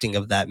the acting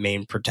of that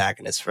main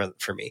protagonist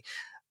for me.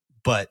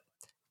 But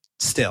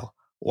still,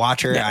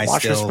 Watcher,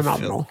 Watcher's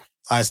phenomenal.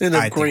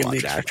 I great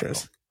lead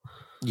actress.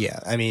 Yeah,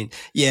 I mean,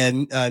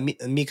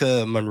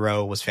 Mika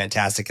Monroe was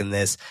fantastic in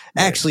this.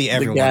 Actually,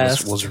 everyone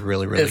was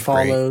really, really great. It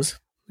Follows.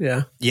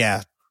 Yeah,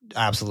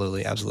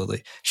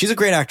 absolutely. She's a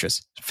great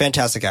actress,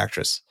 fantastic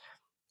actress.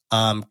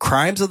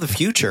 Crimes of the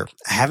Future.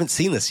 I haven't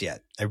seen this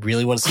yet. I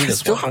really want to see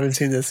this one. I still haven't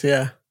seen this.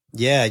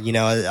 Yeah, you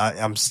know,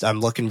 I'm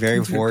looking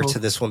very forward to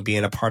this one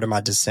being a part of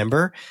my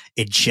December.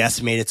 It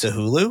just made it to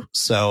Hulu,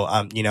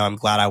 so you know, I'm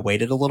glad I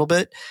waited a little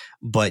bit.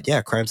 But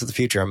yeah, Crimes of the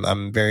Future.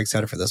 I'm very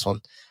excited for this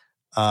one.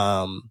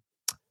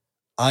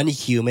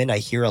 Unhuman. I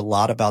hear a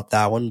lot about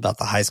that one, about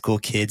the high school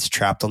kids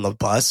trapped on the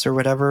bus or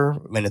whatever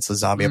when it's a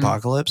zombie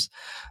apocalypse.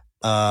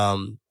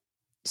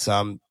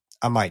 So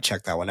I might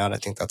check that one out. I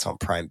think that's on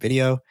Prime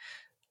Video.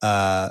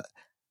 What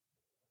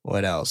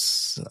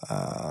else?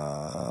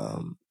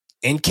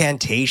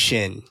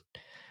 Incantation.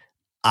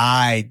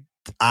 I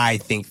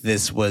think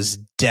this was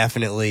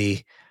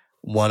definitely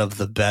one of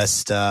the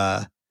best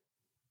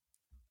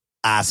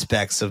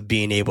aspects of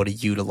being able to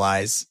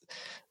utilize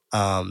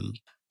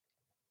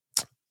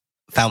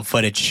found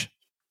footage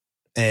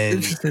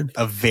in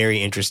a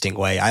very interesting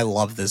way. I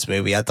love this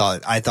movie. I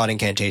thought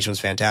Incantation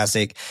was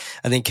fantastic.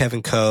 I think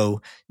Kevin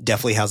Ko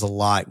definitely has a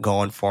lot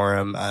going for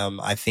him.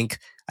 I think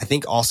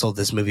also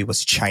this movie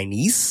was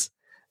Chinese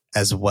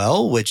as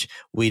well, which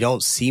we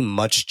don't see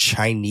much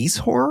Chinese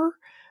horror.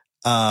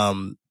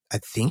 I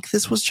think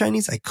this was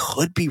Chinese. I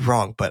could be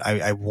wrong, but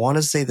I want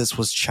to say this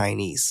was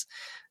Chinese.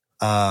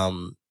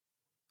 I'll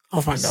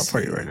find out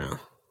for you right now.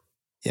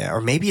 Yeah,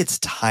 or maybe it's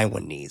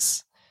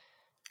Taiwanese.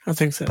 I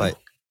think so. But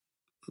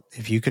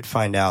if you could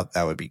find out,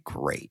 that would be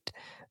great.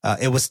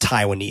 It was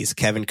Taiwanese.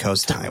 Kevin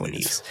Ko's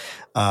Taiwanese.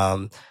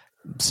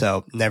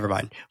 So never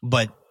mind.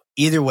 But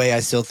either way,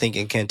 I still think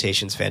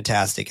Incantation's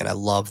fantastic, and I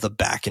love the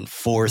back and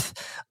forth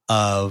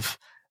of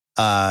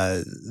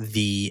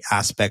the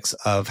aspects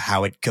of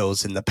how it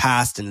goes in the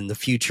past and in the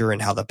future,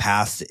 and how the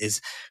past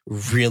is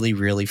really,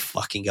 really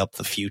fucking up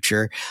the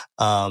future.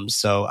 Or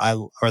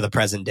the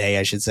present day,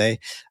 I should say.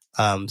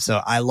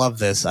 So I love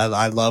this.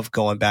 I love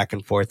going back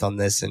and forth on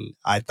this, and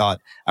I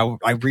thought I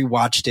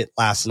rewatched it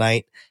last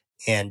night,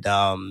 and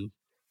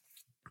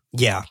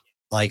yeah,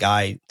 like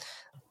I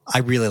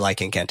really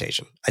like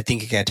Incantation. I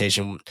think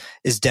Incantation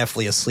is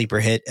definitely a sleeper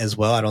hit as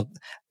well. I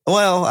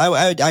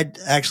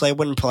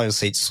wouldn't probably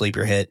say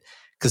sleeper hit,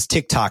 because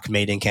TikTok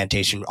made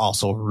Incantation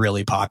also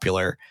really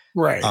popular.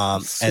 Right.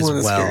 As one of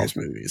the well. Scariest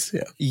movies.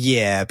 Yeah.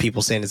 Yeah.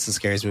 People saying it's the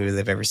scariest movie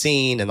they've ever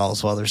seen, and all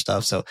this other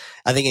stuff. So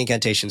I think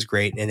Incantation's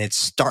great, and it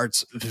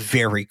starts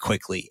very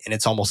quickly, and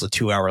it's almost a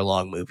 2-hour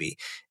long movie.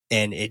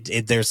 And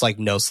there's like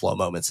no slow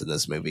moments in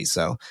this movie.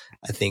 So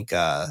I think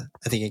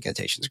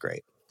Incantation's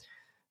great.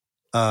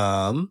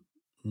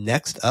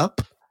 Next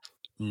up,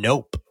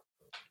 Nope.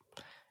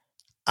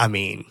 I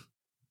mean,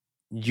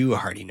 you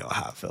already know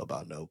how I feel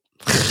about Nope.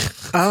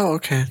 Oh,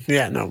 okay.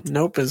 Yeah, no.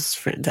 Nope is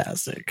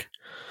fantastic.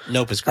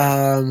 Nope is great.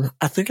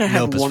 I think I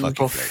had one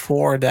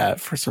before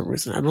that for some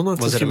reason. I don't know if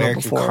was it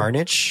American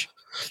Carnage?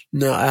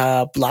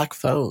 No, Black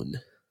Phone.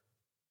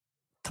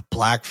 The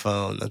Black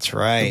Phone. That's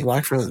right. The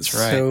Black Phone is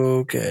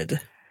so good.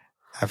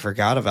 I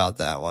forgot about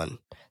that one.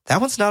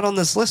 That one's not on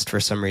this list for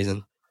some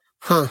reason.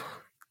 Huh.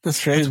 That's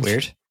strange. That's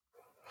weird.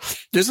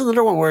 There's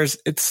another one where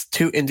it's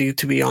too indie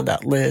to be on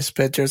that list,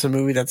 but there's a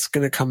movie that's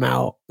going to come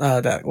out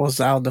that was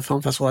out in the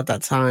film festival at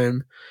that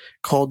time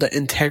called The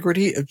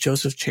Integrity of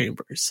Joseph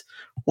Chambers.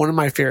 One of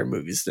my favorite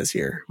movies this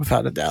year,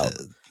 without a doubt.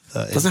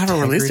 Doesn't have a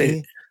release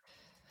date.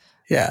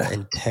 Yeah. The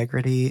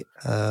Integrity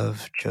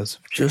of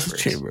Joseph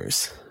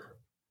Chambers.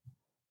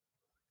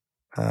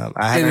 I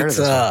haven't heard of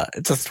this one.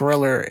 It's a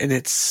thriller, and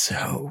it's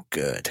so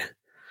good.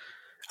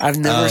 I've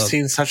never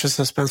seen such a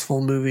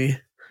suspenseful movie.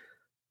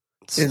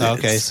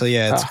 Okay, so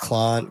yeah, it's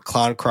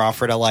Clon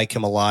Crawford. I like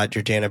him a lot.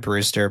 Jordana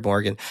Brewster,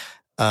 Morgan.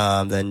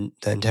 Then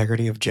The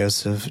Integrity of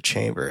Joseph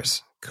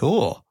Chambers.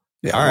 Cool.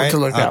 Yeah, all right. To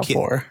look out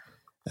for.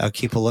 I'll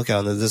keep a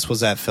lookout. This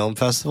was at film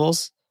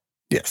festivals?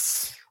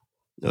 Yes.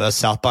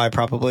 South by,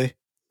 probably?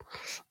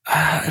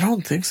 I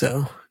don't think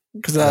so.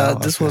 Because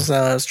this was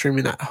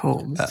streaming at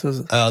home. This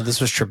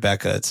was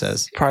Tribeca, it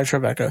says. Probably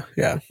Tribeca,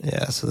 yeah.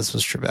 Yeah, so this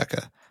was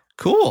Tribeca.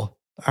 Cool.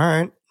 All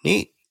right,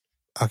 neat.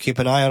 I'll keep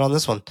an eye out on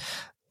this one.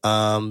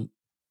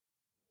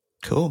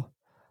 Cool.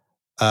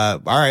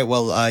 All right.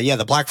 Well, yeah,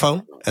 the Black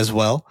Phone as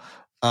well.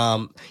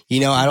 I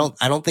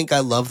don't think I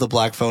love the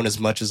Black Phone as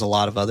much as a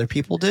lot of other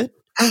people did.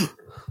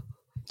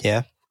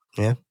 Yeah.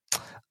 And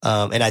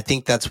I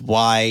think that's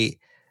what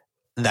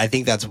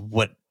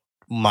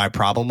my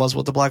problem was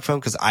with the Black Phone,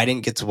 because I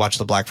didn't get to watch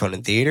the Black Phone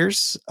in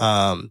theaters.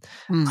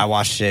 I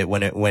watched it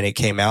when it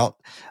came out.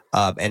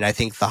 And I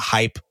think the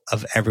hype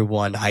of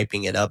everyone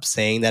hyping it up,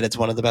 saying that it's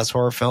one of the best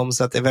horror films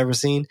that they've ever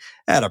seen,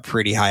 I had a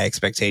pretty high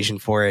expectation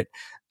for it.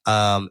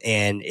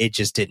 And it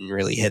just didn't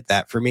really hit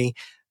that for me.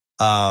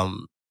 I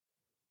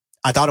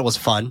thought it was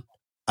fun.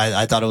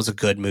 I thought it was a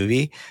good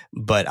movie,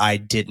 but I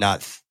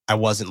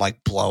wasn't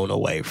like blown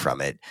away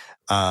from it.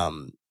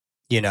 Kind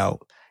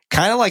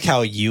of like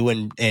how you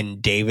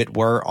and David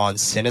were on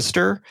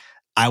Sinister.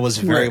 I was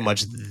very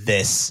much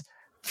this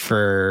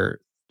for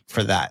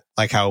that,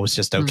 like how it was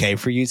just okay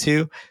for you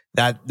two.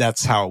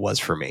 That's how it was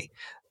for me.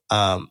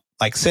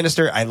 Like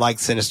Sinister, I like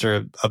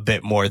Sinister a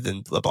bit more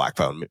than the Black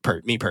Phone,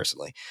 me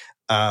personally.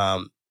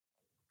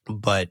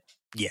 But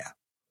yeah,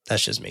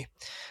 that's just me.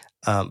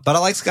 But I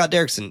like Scott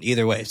Derrickson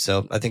either way.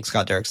 So I think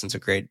Scott Derrickson's a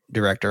great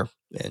director,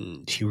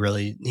 and he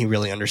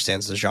really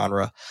understands the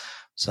genre.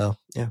 So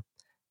yeah.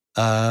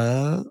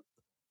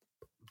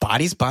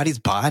 Bodies.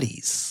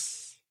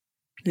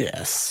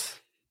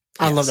 Yes.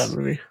 I love that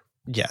movie.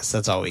 Yes,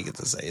 that's all we get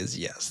to say is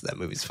yes, that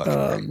movie's fucking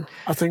great.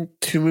 I think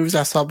 2 movies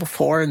I saw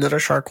before, another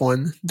shark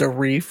one, The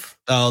Reef.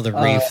 Oh, The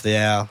Reef,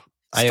 yeah.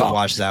 I didn't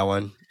watch that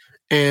one.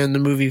 And the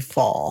movie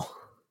Fall,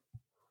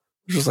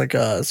 which was like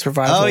a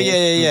survival. Oh,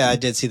 yeah. I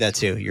did see that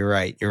too. You're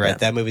right. Yeah.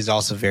 That movie's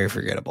also very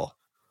forgettable.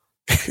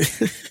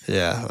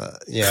 Yeah.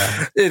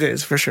 It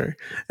is, for sure.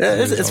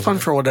 It's fun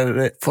for what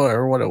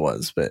it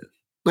was, but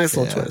nice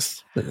little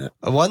twist.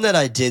 One that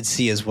I did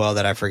see as well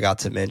that I forgot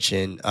to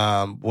mention,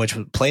 which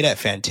played at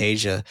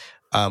Fantasia,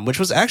 which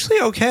was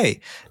actually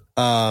okay.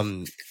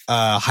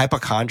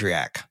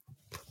 Hypochondriac.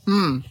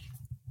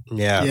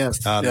 Yeah.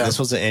 Yes. This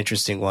was an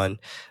interesting one.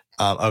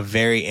 A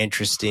very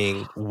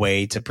interesting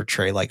way to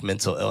portray like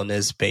mental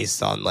illness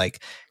based on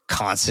like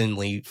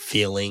constantly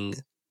feeling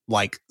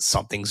like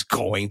something's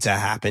going to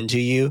happen to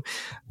you.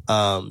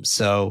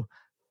 So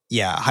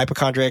yeah,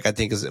 Hypochondriac I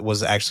think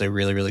was actually a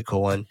really, really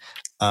cool one.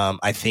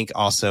 I think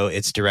also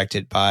it's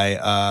directed by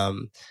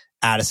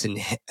Addison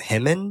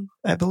Hemon,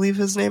 I believe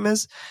his name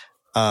is.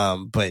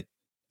 But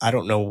I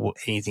don't know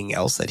anything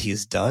else that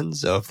he's done.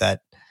 So if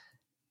that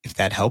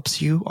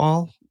helps you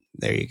all,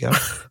 there you go.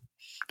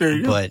 There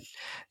you go. But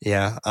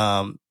yeah,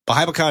 but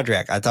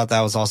Hypochondriac, I thought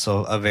that was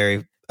also a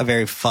very a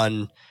very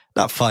fun,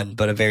 not fun,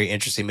 but a very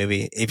interesting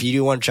movie. If you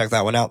do want to check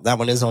that one out, that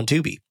one is on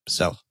Tubi.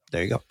 So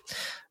there you go.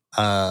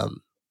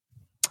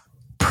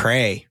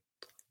 Prey.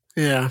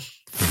 Yeah.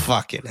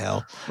 Fucking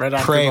hell. Right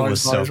after Prey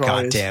was so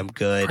goddamn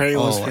good. Prey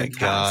was my fantastic.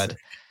 God.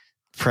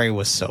 Prey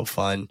was so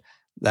fun.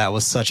 That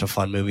was such a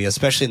fun movie,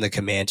 especially in the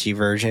Comanche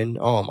version.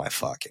 Oh my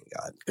fucking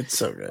God. It's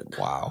so good.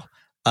 Wow.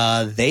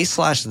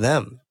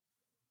 They/Them.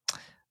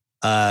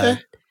 I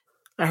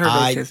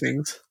heard okay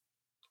things.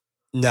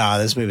 No,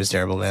 this movie was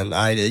terrible, man.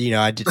 I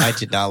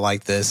did not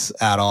like this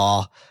at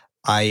all.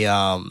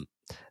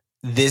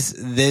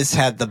 This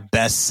had the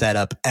best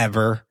setup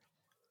ever,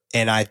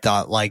 and I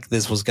thought like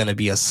this was going to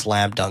be a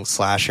slam dunk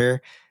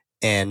slasher,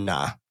 and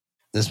nah,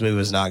 this movie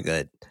was not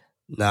good.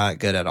 Not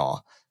good at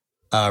all.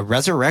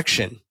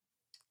 Resurrection.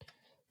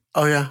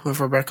 Oh yeah, with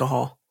Rebecca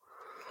Hall.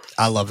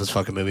 I love this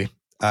fucking movie.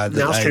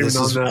 Now streaming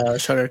on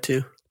Shudder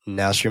too.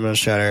 Now streaming on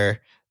Shudder.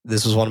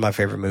 This was one of my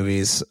favorite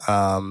movies.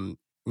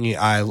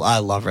 I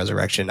love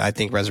Resurrection. I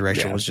think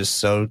Resurrection was just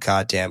so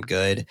goddamn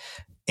good,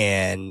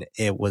 and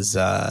it was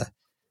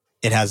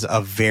it has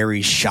a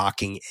very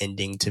shocking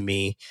ending to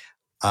me.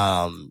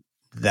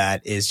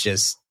 That is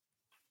just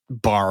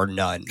bar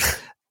none.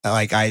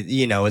 Like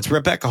it's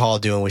Rebecca Hall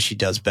doing what she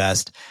does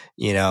best,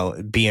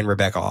 being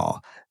Rebecca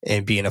Hall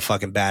and being a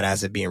fucking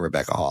badass at being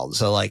Rebecca Hall.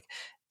 So like,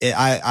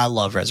 I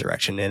love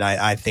Resurrection, and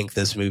I think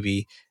this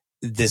movie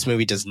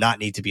does not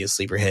need to be a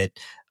sleeper hit,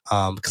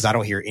 because I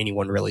don't hear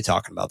anyone really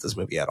talking about this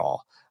movie at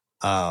all.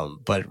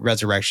 But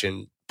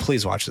Resurrection,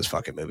 please watch this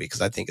fucking movie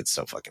because I think it's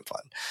so fucking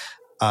fun.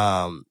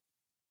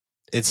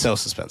 It's so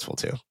suspenseful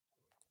too.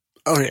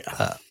 Oh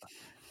yeah,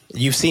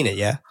 you've seen it,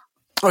 yeah?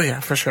 Oh yeah,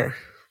 for sure.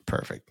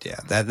 Perfect. Yeah,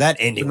 that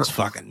ending was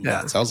fucking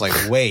nuts. I was like,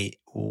 wait,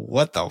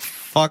 what the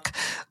fuck?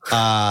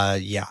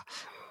 Yeah.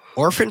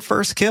 Orphan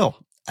First Kill.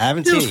 I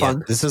haven't seen it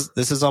yet.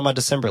 This is on my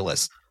December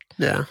list.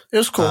 Yeah, it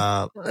was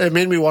cool. It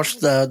made me watch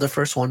the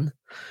first one.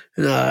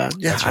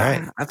 That's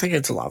right. I think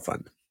it's a lot of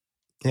fun.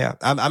 Yeah,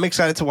 I'm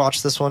excited to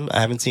watch this one. I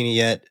haven't seen it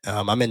yet.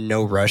 I'm in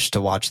no rush to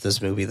watch this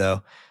movie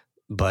though.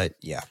 But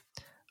yeah,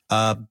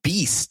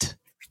 Beast.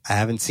 I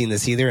haven't seen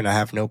this either, and I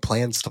have no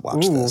plans to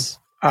watch this.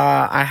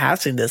 I have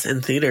seen this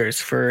in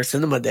theaters for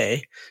Cinema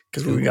Day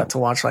because we got to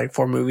watch like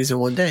 4 movies in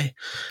one day.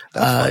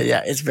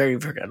 Yeah, it's very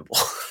forgettable.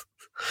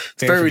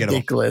 It's very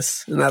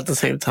ridiculous, and at the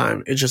same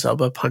time, it just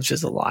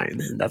punches a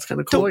lion, and that's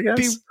kind of cool. Don't I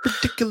guess. Be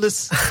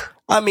ridiculous.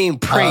 I mean,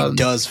 Prey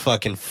does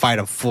fucking fight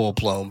a full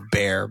blown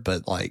bear,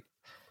 but like,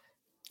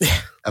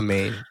 I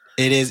mean,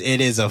 it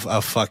is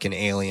a fucking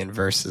alien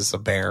versus a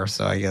bear,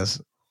 so I guess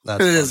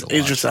that's it is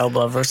Idris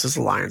Elba versus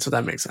a lion, so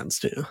that makes sense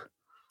too.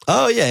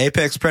 Oh yeah,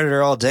 Apex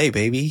Predator all day,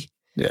 baby.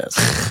 Yes.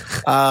 2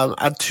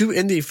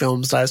 indie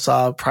films that I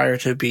saw prior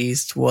to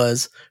Beast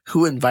was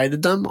Who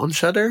Invited Them on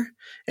Shudder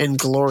and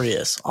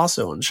Glorious,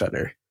 also on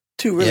Shudder.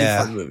 2 really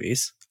fun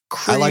movies.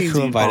 Crazy, I like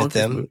Who Invited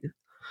Them.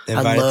 That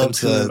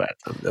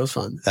was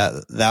fun.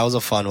 That was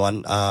a fun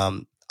one.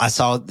 I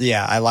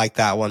like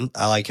that one.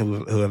 I like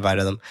Who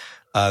Invited Them.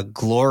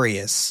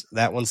 Glorious.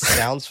 That one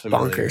sounds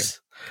familiar. Bonkers.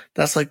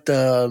 That's like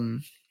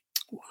the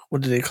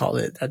what do they call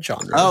it? That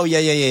genre. Oh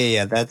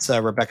yeah. That's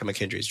Rebecca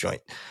McKendry's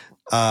joint.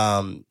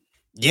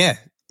 Yeah.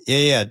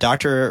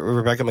 Dr.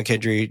 Rebecca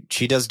McKendry,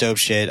 she does dope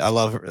shit. I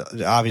love her.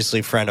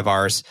 Obviously, friend of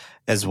ours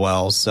as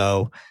well.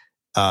 So,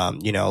 a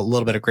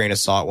little bit of grain of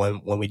salt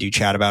when we do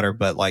chat about her,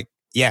 but like,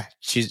 yeah,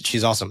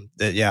 she's awesome.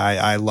 Yeah,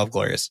 I love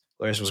Glorious.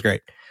 Glorious was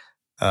great.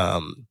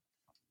 The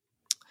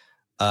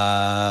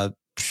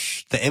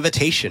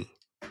Invitation.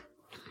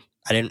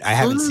 I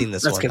haven't seen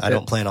this one. I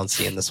don't plan on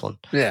seeing this one.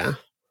 Yeah.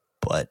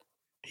 But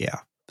yeah.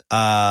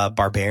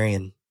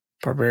 Barbarian.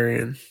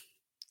 Goddamn.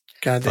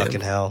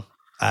 Fucking hell.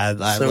 I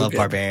love good.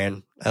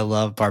 Barbarian. I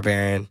love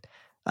Barbarian.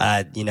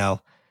 That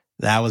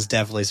was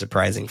definitely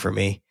surprising for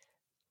me,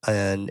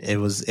 and it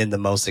was in the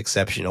most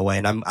exceptional way.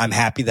 And I'm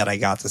happy that I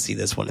got to see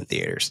this one in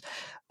theaters,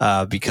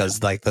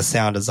 because like the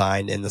sound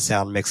design and the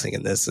sound mixing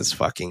in this is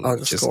fucking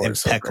just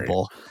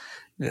impeccable,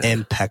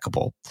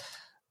 impeccable.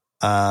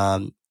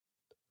 This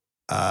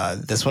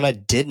one I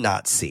did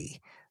not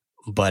see,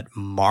 but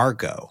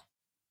Margot.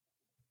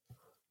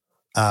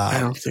 I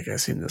don't think I've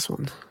seen this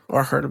one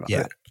or heard about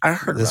it. I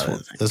heard this about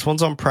one. This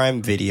one's on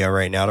Prime Video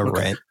right now to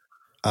rent.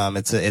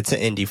 It's an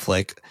indie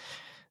flick,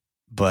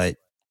 but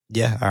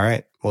yeah, all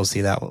right, we'll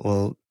see that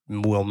one.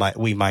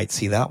 We might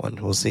see that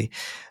one. We'll see.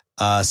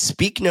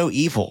 Speak No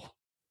Evil.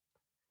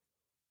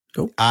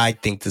 Nope. I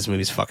think this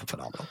movie's fucking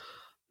phenomenal.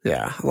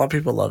 Yeah, a lot of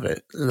people love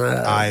it.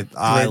 I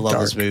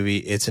love this movie.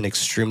 It's an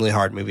extremely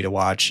hard movie to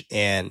watch,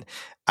 and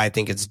I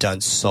think it's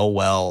done so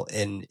well,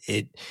 and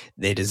it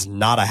is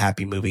not a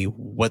happy movie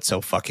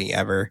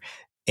whatsoever.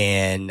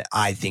 And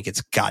I think it's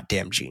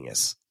goddamn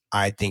genius.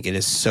 I think it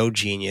is so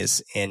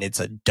genius, and it's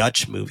a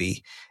Dutch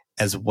movie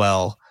as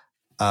well.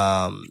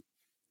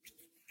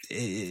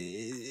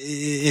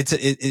 It's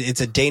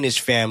a Danish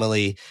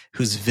family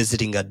who's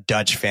visiting a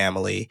Dutch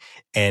family,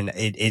 and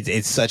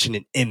it's such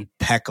an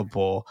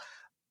impeccable,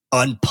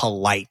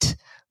 unpolite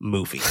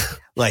movie.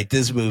 Like,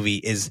 this movie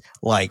is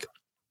like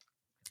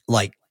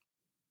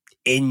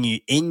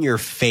in your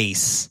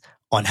face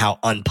on how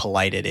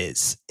unpolite it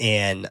is.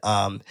 And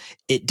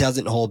it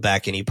doesn't hold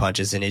back any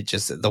punches. And it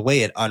just, the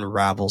way it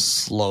unravels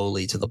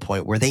slowly to the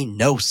point where they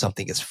know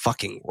something is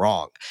fucking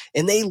wrong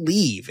and they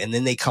leave and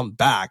then they come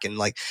back. And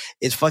like,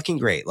 it's fucking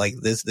great. Like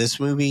this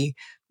movie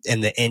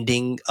and the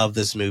ending of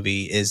this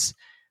movie is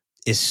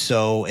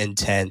so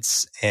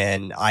intense.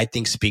 And I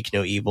think Speak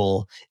No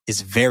Evil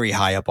is very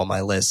high up on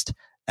my list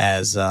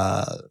as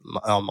part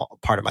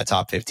of my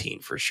top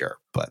 15 for sure.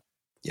 But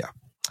yeah.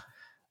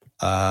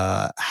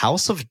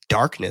 House of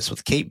Darkness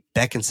with Kate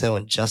Beckinsale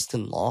and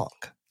Justin Long.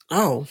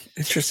 Oh,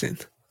 interesting.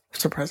 I'm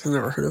surprised I've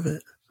never heard of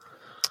it.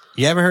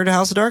 You haven't heard of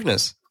House of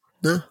Darkness?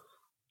 No.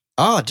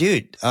 Oh,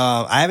 dude.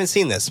 I haven't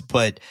seen this,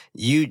 but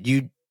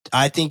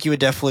I think you would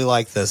definitely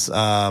like this.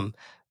 I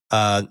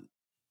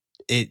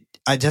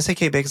just say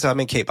Kate Beckinsale, I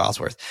mean Kate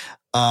Bosworth.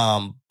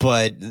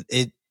 But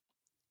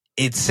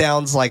it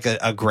sounds like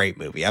a great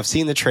movie. I've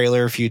seen the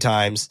trailer a few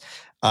times.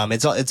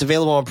 It's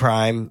available on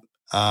Prime.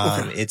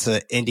 Okay. It's an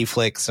indie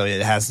flick, so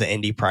it has the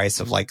indie price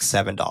of like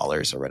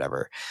 $7 or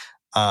whatever.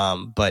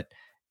 But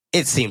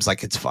it seems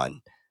like it's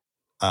fun.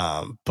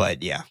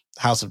 But yeah,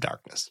 House of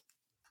Darkness.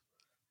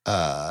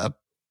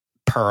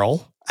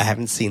 Pearl. I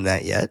haven't seen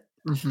that yet.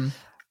 Mm-hmm.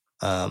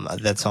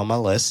 That's on my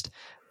list.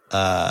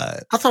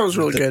 I thought it was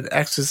really good.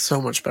 X is so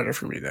much better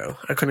for me though.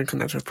 I couldn't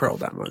connect with Pearl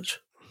that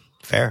much.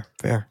 Fair.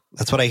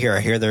 That's what I hear.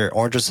 I hear they're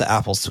oranges to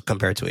apples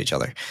compared to each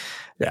other.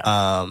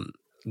 Yeah.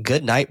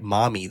 Good Night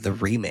Mommy, the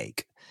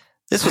remake.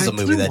 This was a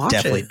movie that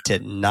definitely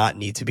did not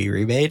need to be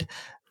remade.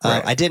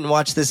 Right. I didn't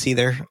watch this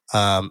either.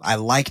 I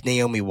like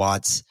Naomi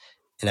Watts,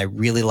 and I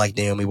really like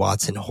Naomi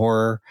Watts in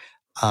horror,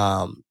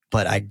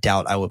 but I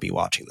doubt I will be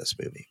watching this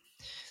movie.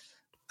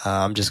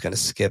 I'm just going to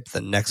skip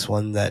the next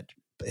one that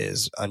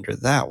is under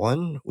that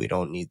one. We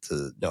don't need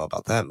to know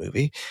about that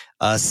movie.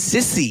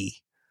 Sissy.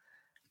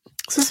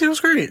 Sissy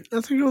was great.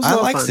 I think it was. I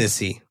like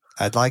Sissy.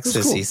 I like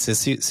Sissy.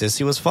 Cool.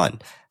 Sissy was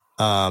fun.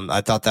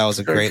 I thought that was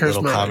a great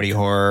little comedy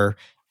horror.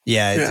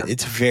 Yeah,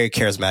 it's a very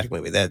charismatic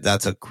movie.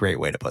 That's a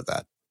great way to put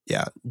that.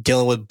 Yeah,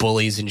 dealing with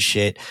bullies and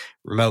shit.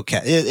 Remote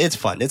cat. It's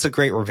fun. It's a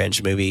great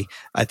revenge movie.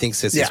 I think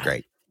Sissy's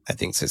great.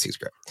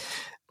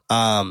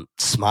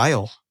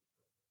 Smile.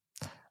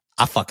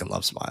 I fucking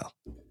love Smile.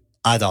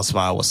 I thought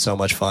Smile was so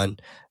much fun.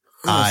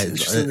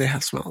 Interesting they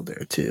have Smile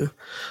there too.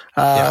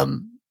 I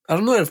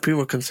don't know if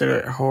people consider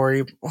it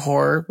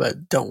horror,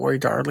 but Don't Worry,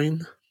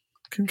 Darling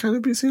can kind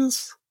of be seen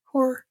as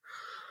horror.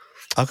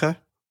 Okay.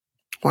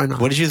 Why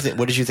not? What did you think?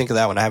 What did you think of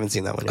that one? I haven't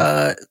seen that one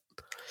yet.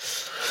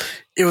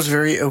 It was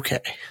very okay.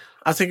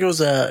 I think it was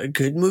a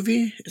good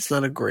movie. It's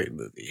not a great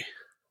movie,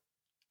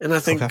 and I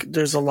think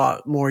there's a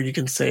lot more you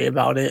can say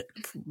about it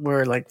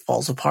where it like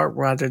falls apart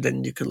rather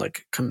than you could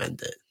like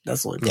commend it.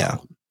 That's the only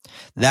problem. Yeah,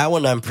 that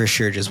one I'm for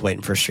sure just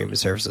waiting for streaming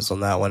services on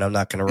that one. I'm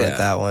not going to rent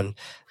that one.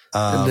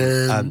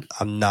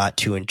 I'm not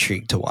too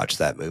intrigued to watch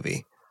that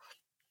movie.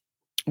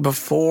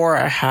 Before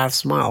I have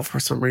Smile, for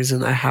some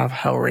reason I have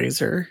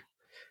Hellraiser.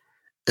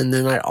 And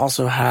then I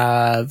also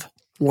have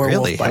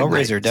Werewolf by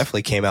Hellraiser Night.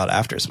 definitely came out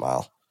after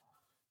Smile.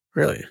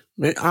 Really?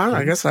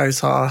 I guess I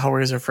saw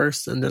Hellraiser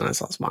first, and then I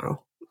saw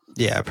Smile.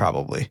 Yeah,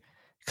 probably.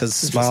 Because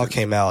Smile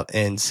came out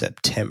in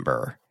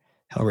September.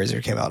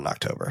 Hellraiser came out in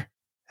October.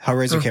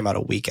 Hellraiser came out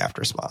a week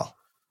after Smile.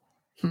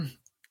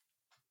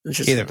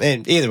 Either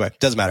way,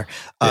 doesn't matter.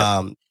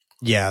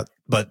 Yeah,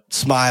 but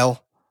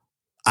Smile,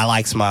 I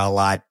like Smile a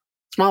lot.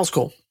 Smile's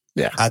cool.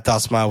 Yeah. I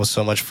thought Smile was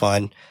so much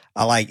fun.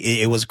 I like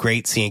it. It was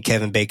great seeing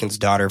Kevin Bacon's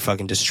daughter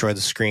fucking destroy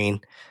the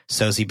screen.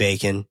 Sosie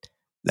Bacon.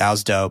 That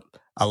was dope.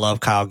 I love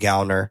Kyle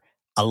Gallner.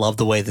 I love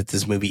the way that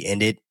this movie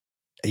ended.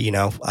 You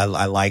know,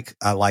 I like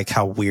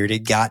how weird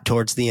it got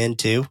towards the end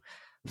too.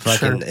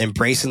 Fucking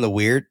embracing the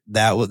weird.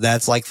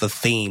 That's like the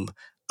theme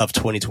of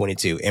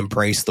 2022.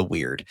 Embrace the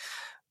weird.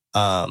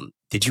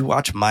 Did you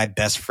watch My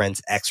Best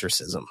Friend's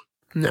Exorcism?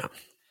 No.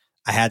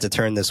 I had to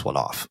turn this one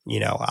off. You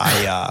know,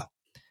 I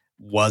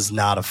was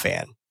not a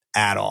fan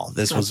at all.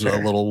 This was a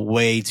little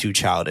way too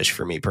childish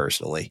for me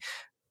personally.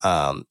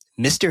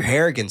 Mr.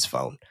 Harrigan's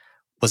Phone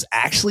was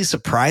actually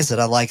surprised that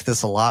I liked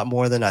this a lot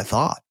more than I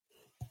thought.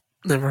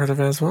 Never heard of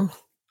it as well.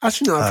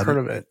 Actually, no, I've heard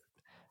of it.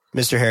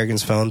 Mr.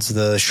 Harrigan's Phone's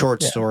the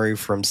short story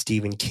from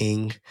Stephen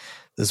King.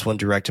 This one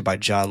directed by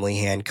John Lee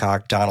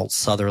Hancock, Donald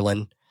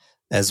Sutherland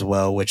as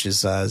well, which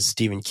is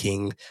Stephen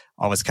King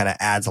always kind of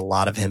adds a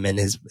lot of him in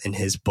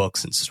his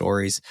books and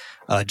stories.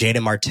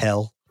 Jaden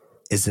Martell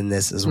is in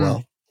this as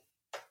well.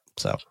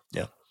 So,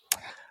 yeah.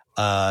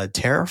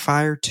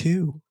 Terrifier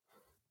 2.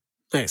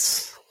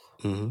 Nice.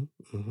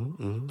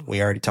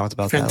 We already talked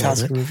about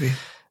Fantastic that. Fantastic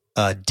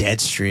movie.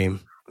 Deadstream.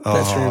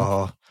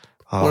 Deadstream.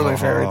 One of my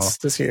favorites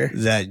this year.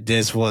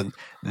 This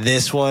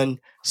one,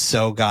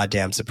 so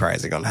goddamn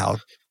surprising on how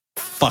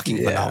fucking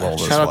phenomenal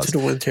this was. Shout out to the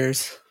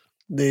Winters.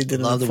 They did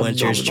love the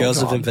Winters.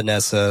 Joseph and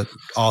Vanessa,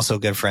 also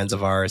good friends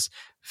of ours.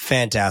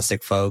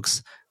 Fantastic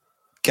folks.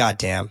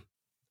 Goddamn.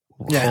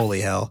 Yeah.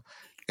 Holy hell.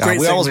 God,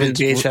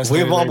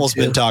 we've almost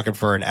been talking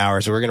for an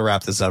hour, so we're gonna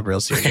wrap this up real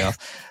soon.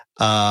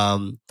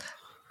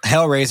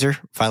 Hellraiser,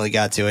 finally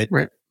got to it.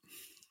 Right.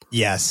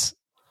 Yes.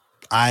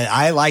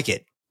 I like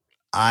it.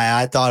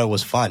 I thought it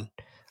was fun.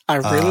 I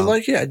really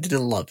like it. I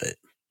didn't love it,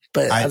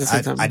 but at the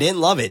same time, I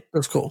didn't love it. It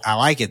was cool. I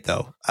like it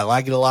though. I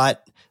like it a lot.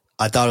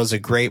 I thought it was a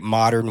great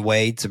modern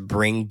way to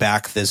bring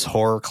back this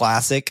horror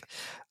classic.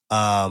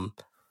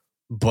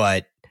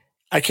 But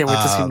I can't wait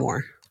to see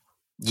more.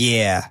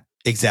 Yeah,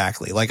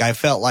 exactly. Like I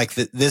felt like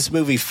this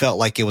movie felt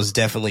like it was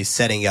definitely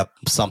setting up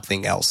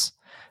something else,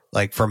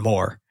 like for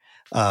more.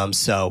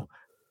 So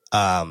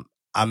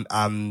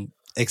I'm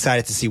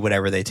excited to see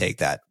whatever they take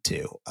that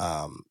to.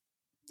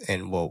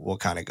 And we'll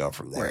kind of go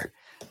from there.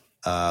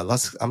 I'm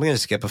going to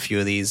skip a few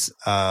of these,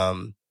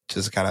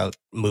 just kind of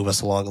move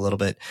us along a little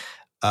bit.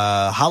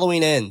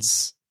 Halloween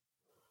Ends.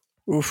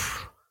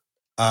 Oof.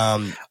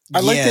 I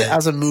liked it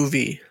as a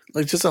movie,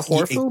 like just a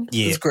horror film.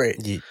 It was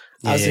great.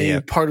 As a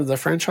part of the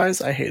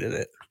franchise, I hated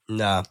it.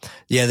 Nah.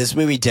 Yeah, this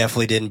movie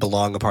definitely didn't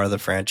belong a part of the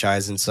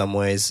franchise in some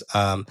ways.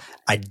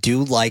 I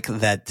do like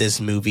that this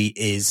movie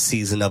is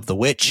Season of the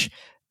Witch,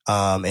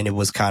 and it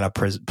was kind of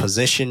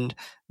positioned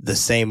the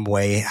same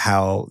way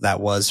how that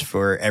was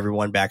for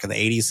everyone back in the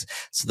 80s.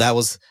 So that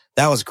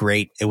was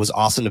great. It was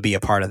awesome to be a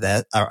part of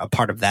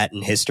that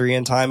in history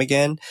and time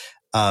again,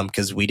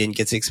 because we didn't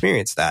get to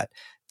experience that.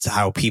 It's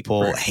how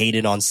people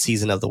hated on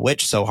Season of the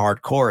Witch so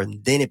hardcore,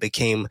 and then it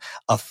became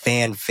a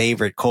fan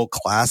favorite cult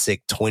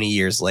classic 20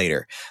 years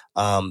later.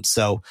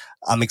 So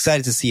I'm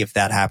excited to see if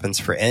that happens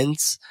for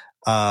Ends.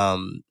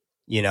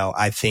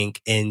 I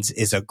think Ends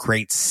is a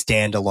great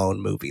standalone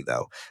movie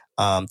though.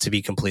 To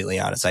be completely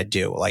honest, I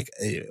do like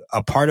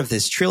a part of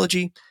this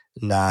trilogy.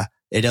 Nah,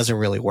 it doesn't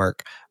really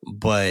work.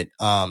 But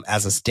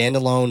as a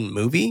standalone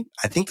movie,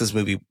 I think this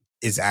movie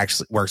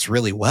works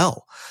really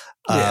well.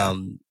 Yeah.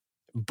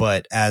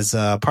 But as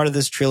a part of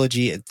this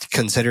trilogy, it's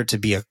considered to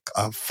be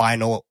a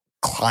final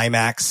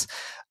climax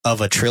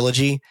of a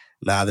trilogy.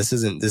 Nah, this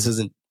isn't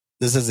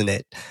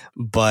it.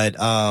 But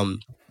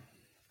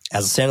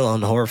as a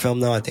standalone horror film,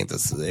 though, I think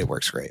it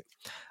works great.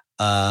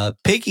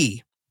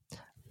 Piggy.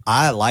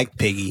 I like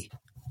Piggy.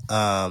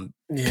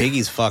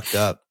 Piggy's fucked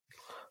up.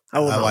 I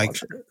like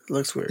it. It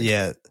looks weird.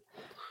 Yeah.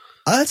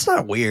 It's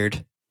not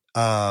weird.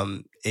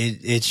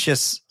 It's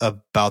just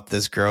about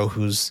this girl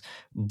who's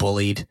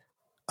bullied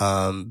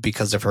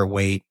because of her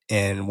weight,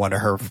 and one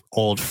of her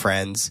old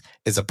friends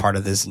is a part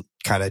of this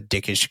kind of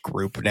dickish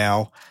group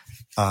now.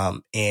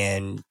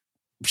 And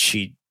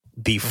she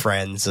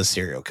befriends a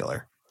serial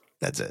killer.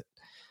 That's it.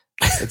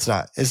 It's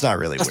not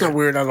really That's weird. Not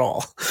weird at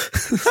all.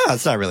 No,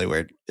 it's not really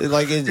weird.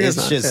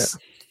 It's just,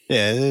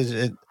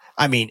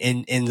 I mean,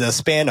 in the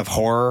span of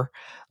horror,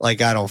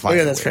 like I don't find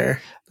it that's weird.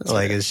 fair. That's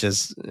like fair.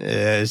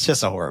 It's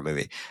just a horror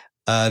movie.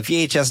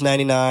 VHS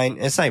 99.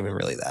 It's not even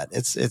really that.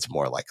 It's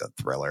more like a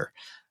thriller.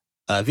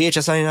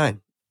 VHS 99.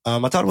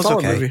 I thought it was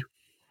okay. Movie.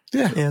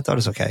 Yeah, I thought it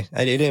was okay.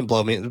 It didn't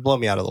blow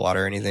me out of the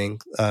water or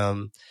anything.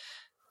 And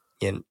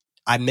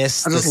I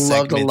missed. I just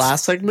loved the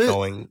last segment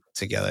going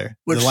together.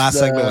 The last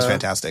segment was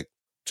fantastic.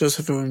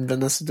 Joseph and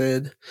Vanessa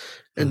did,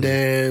 and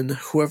then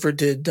whoever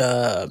did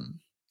the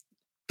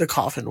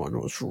coffin one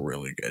was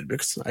really good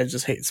because I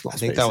just hate small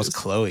spaces. I think that was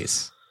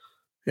Chloe's.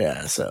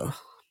 Yeah, so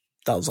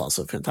that was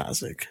also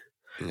fantastic.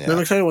 Yeah. And I'm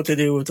excited what they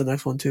do with the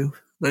next one too.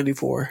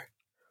 94.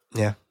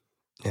 Yeah,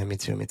 me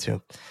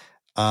too.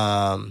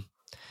 And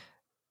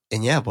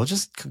yeah, we'll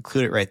just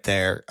conclude it right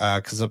there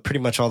because pretty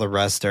much all the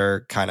rest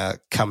are kind of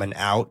coming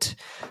out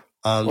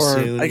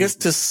soon. I guess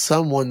to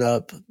sum one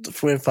up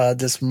with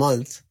this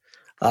month,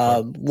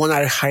 one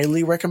I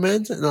highly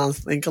recommend, and I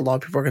think a lot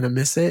of people are going to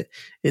miss it,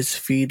 is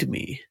Feed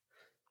Me.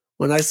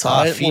 When I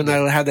saw it, when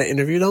I had to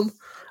interview them,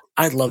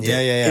 I loved it.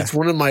 Yeah. It's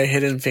one of my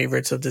hidden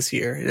favorites of this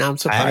year, and I'm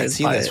surprised. I haven't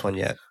seen this one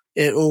yet.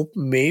 It will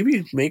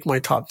maybe make my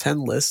top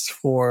 10 list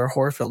for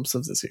horror films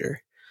of this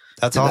year.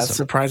 That's awesome. That's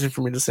surprising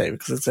for me to say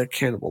because it's a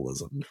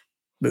cannibalism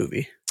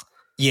movie.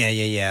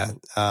 Yeah.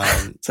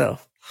 So,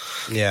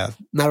 yeah,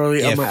 not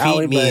really on my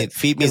alley, but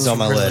Feed Me is on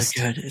my list.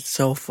 Good. It's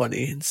so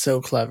funny and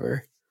so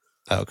clever.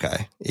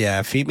 Okay,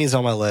 yeah, Feed Me is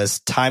on my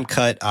list. Time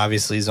Cut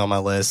obviously is on my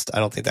list. I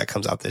don't think that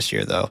comes out this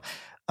year though.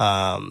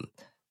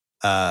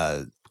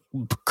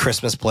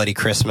 Christmas, Bloody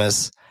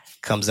Christmas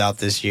comes out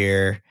this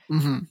year.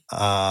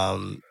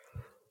 Mm-hmm.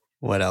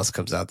 What else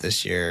comes out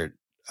this year?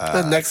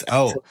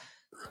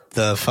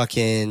 The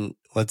fucking,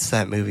 what's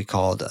that movie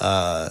called?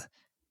 The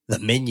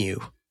Menu.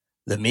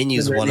 The Menu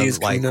is one of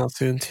like out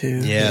soon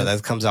too. Yeah,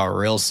 that comes out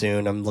real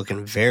soon. I'm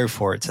looking very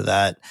forward to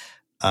that.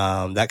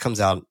 That comes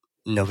out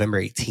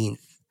November 18th,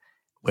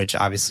 which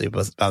obviously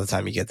by the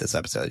time you get this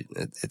episode,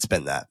 it's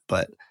been that.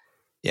 But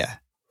yeah.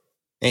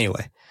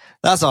 Anyway,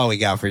 that's all we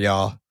got for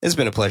y'all. It's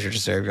been a pleasure to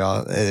serve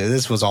y'all.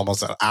 This was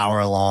almost an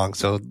hour long,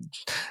 so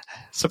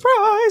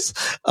surprise.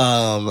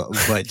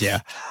 But yeah.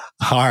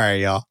 All right,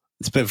 y'all.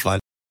 It's been fun.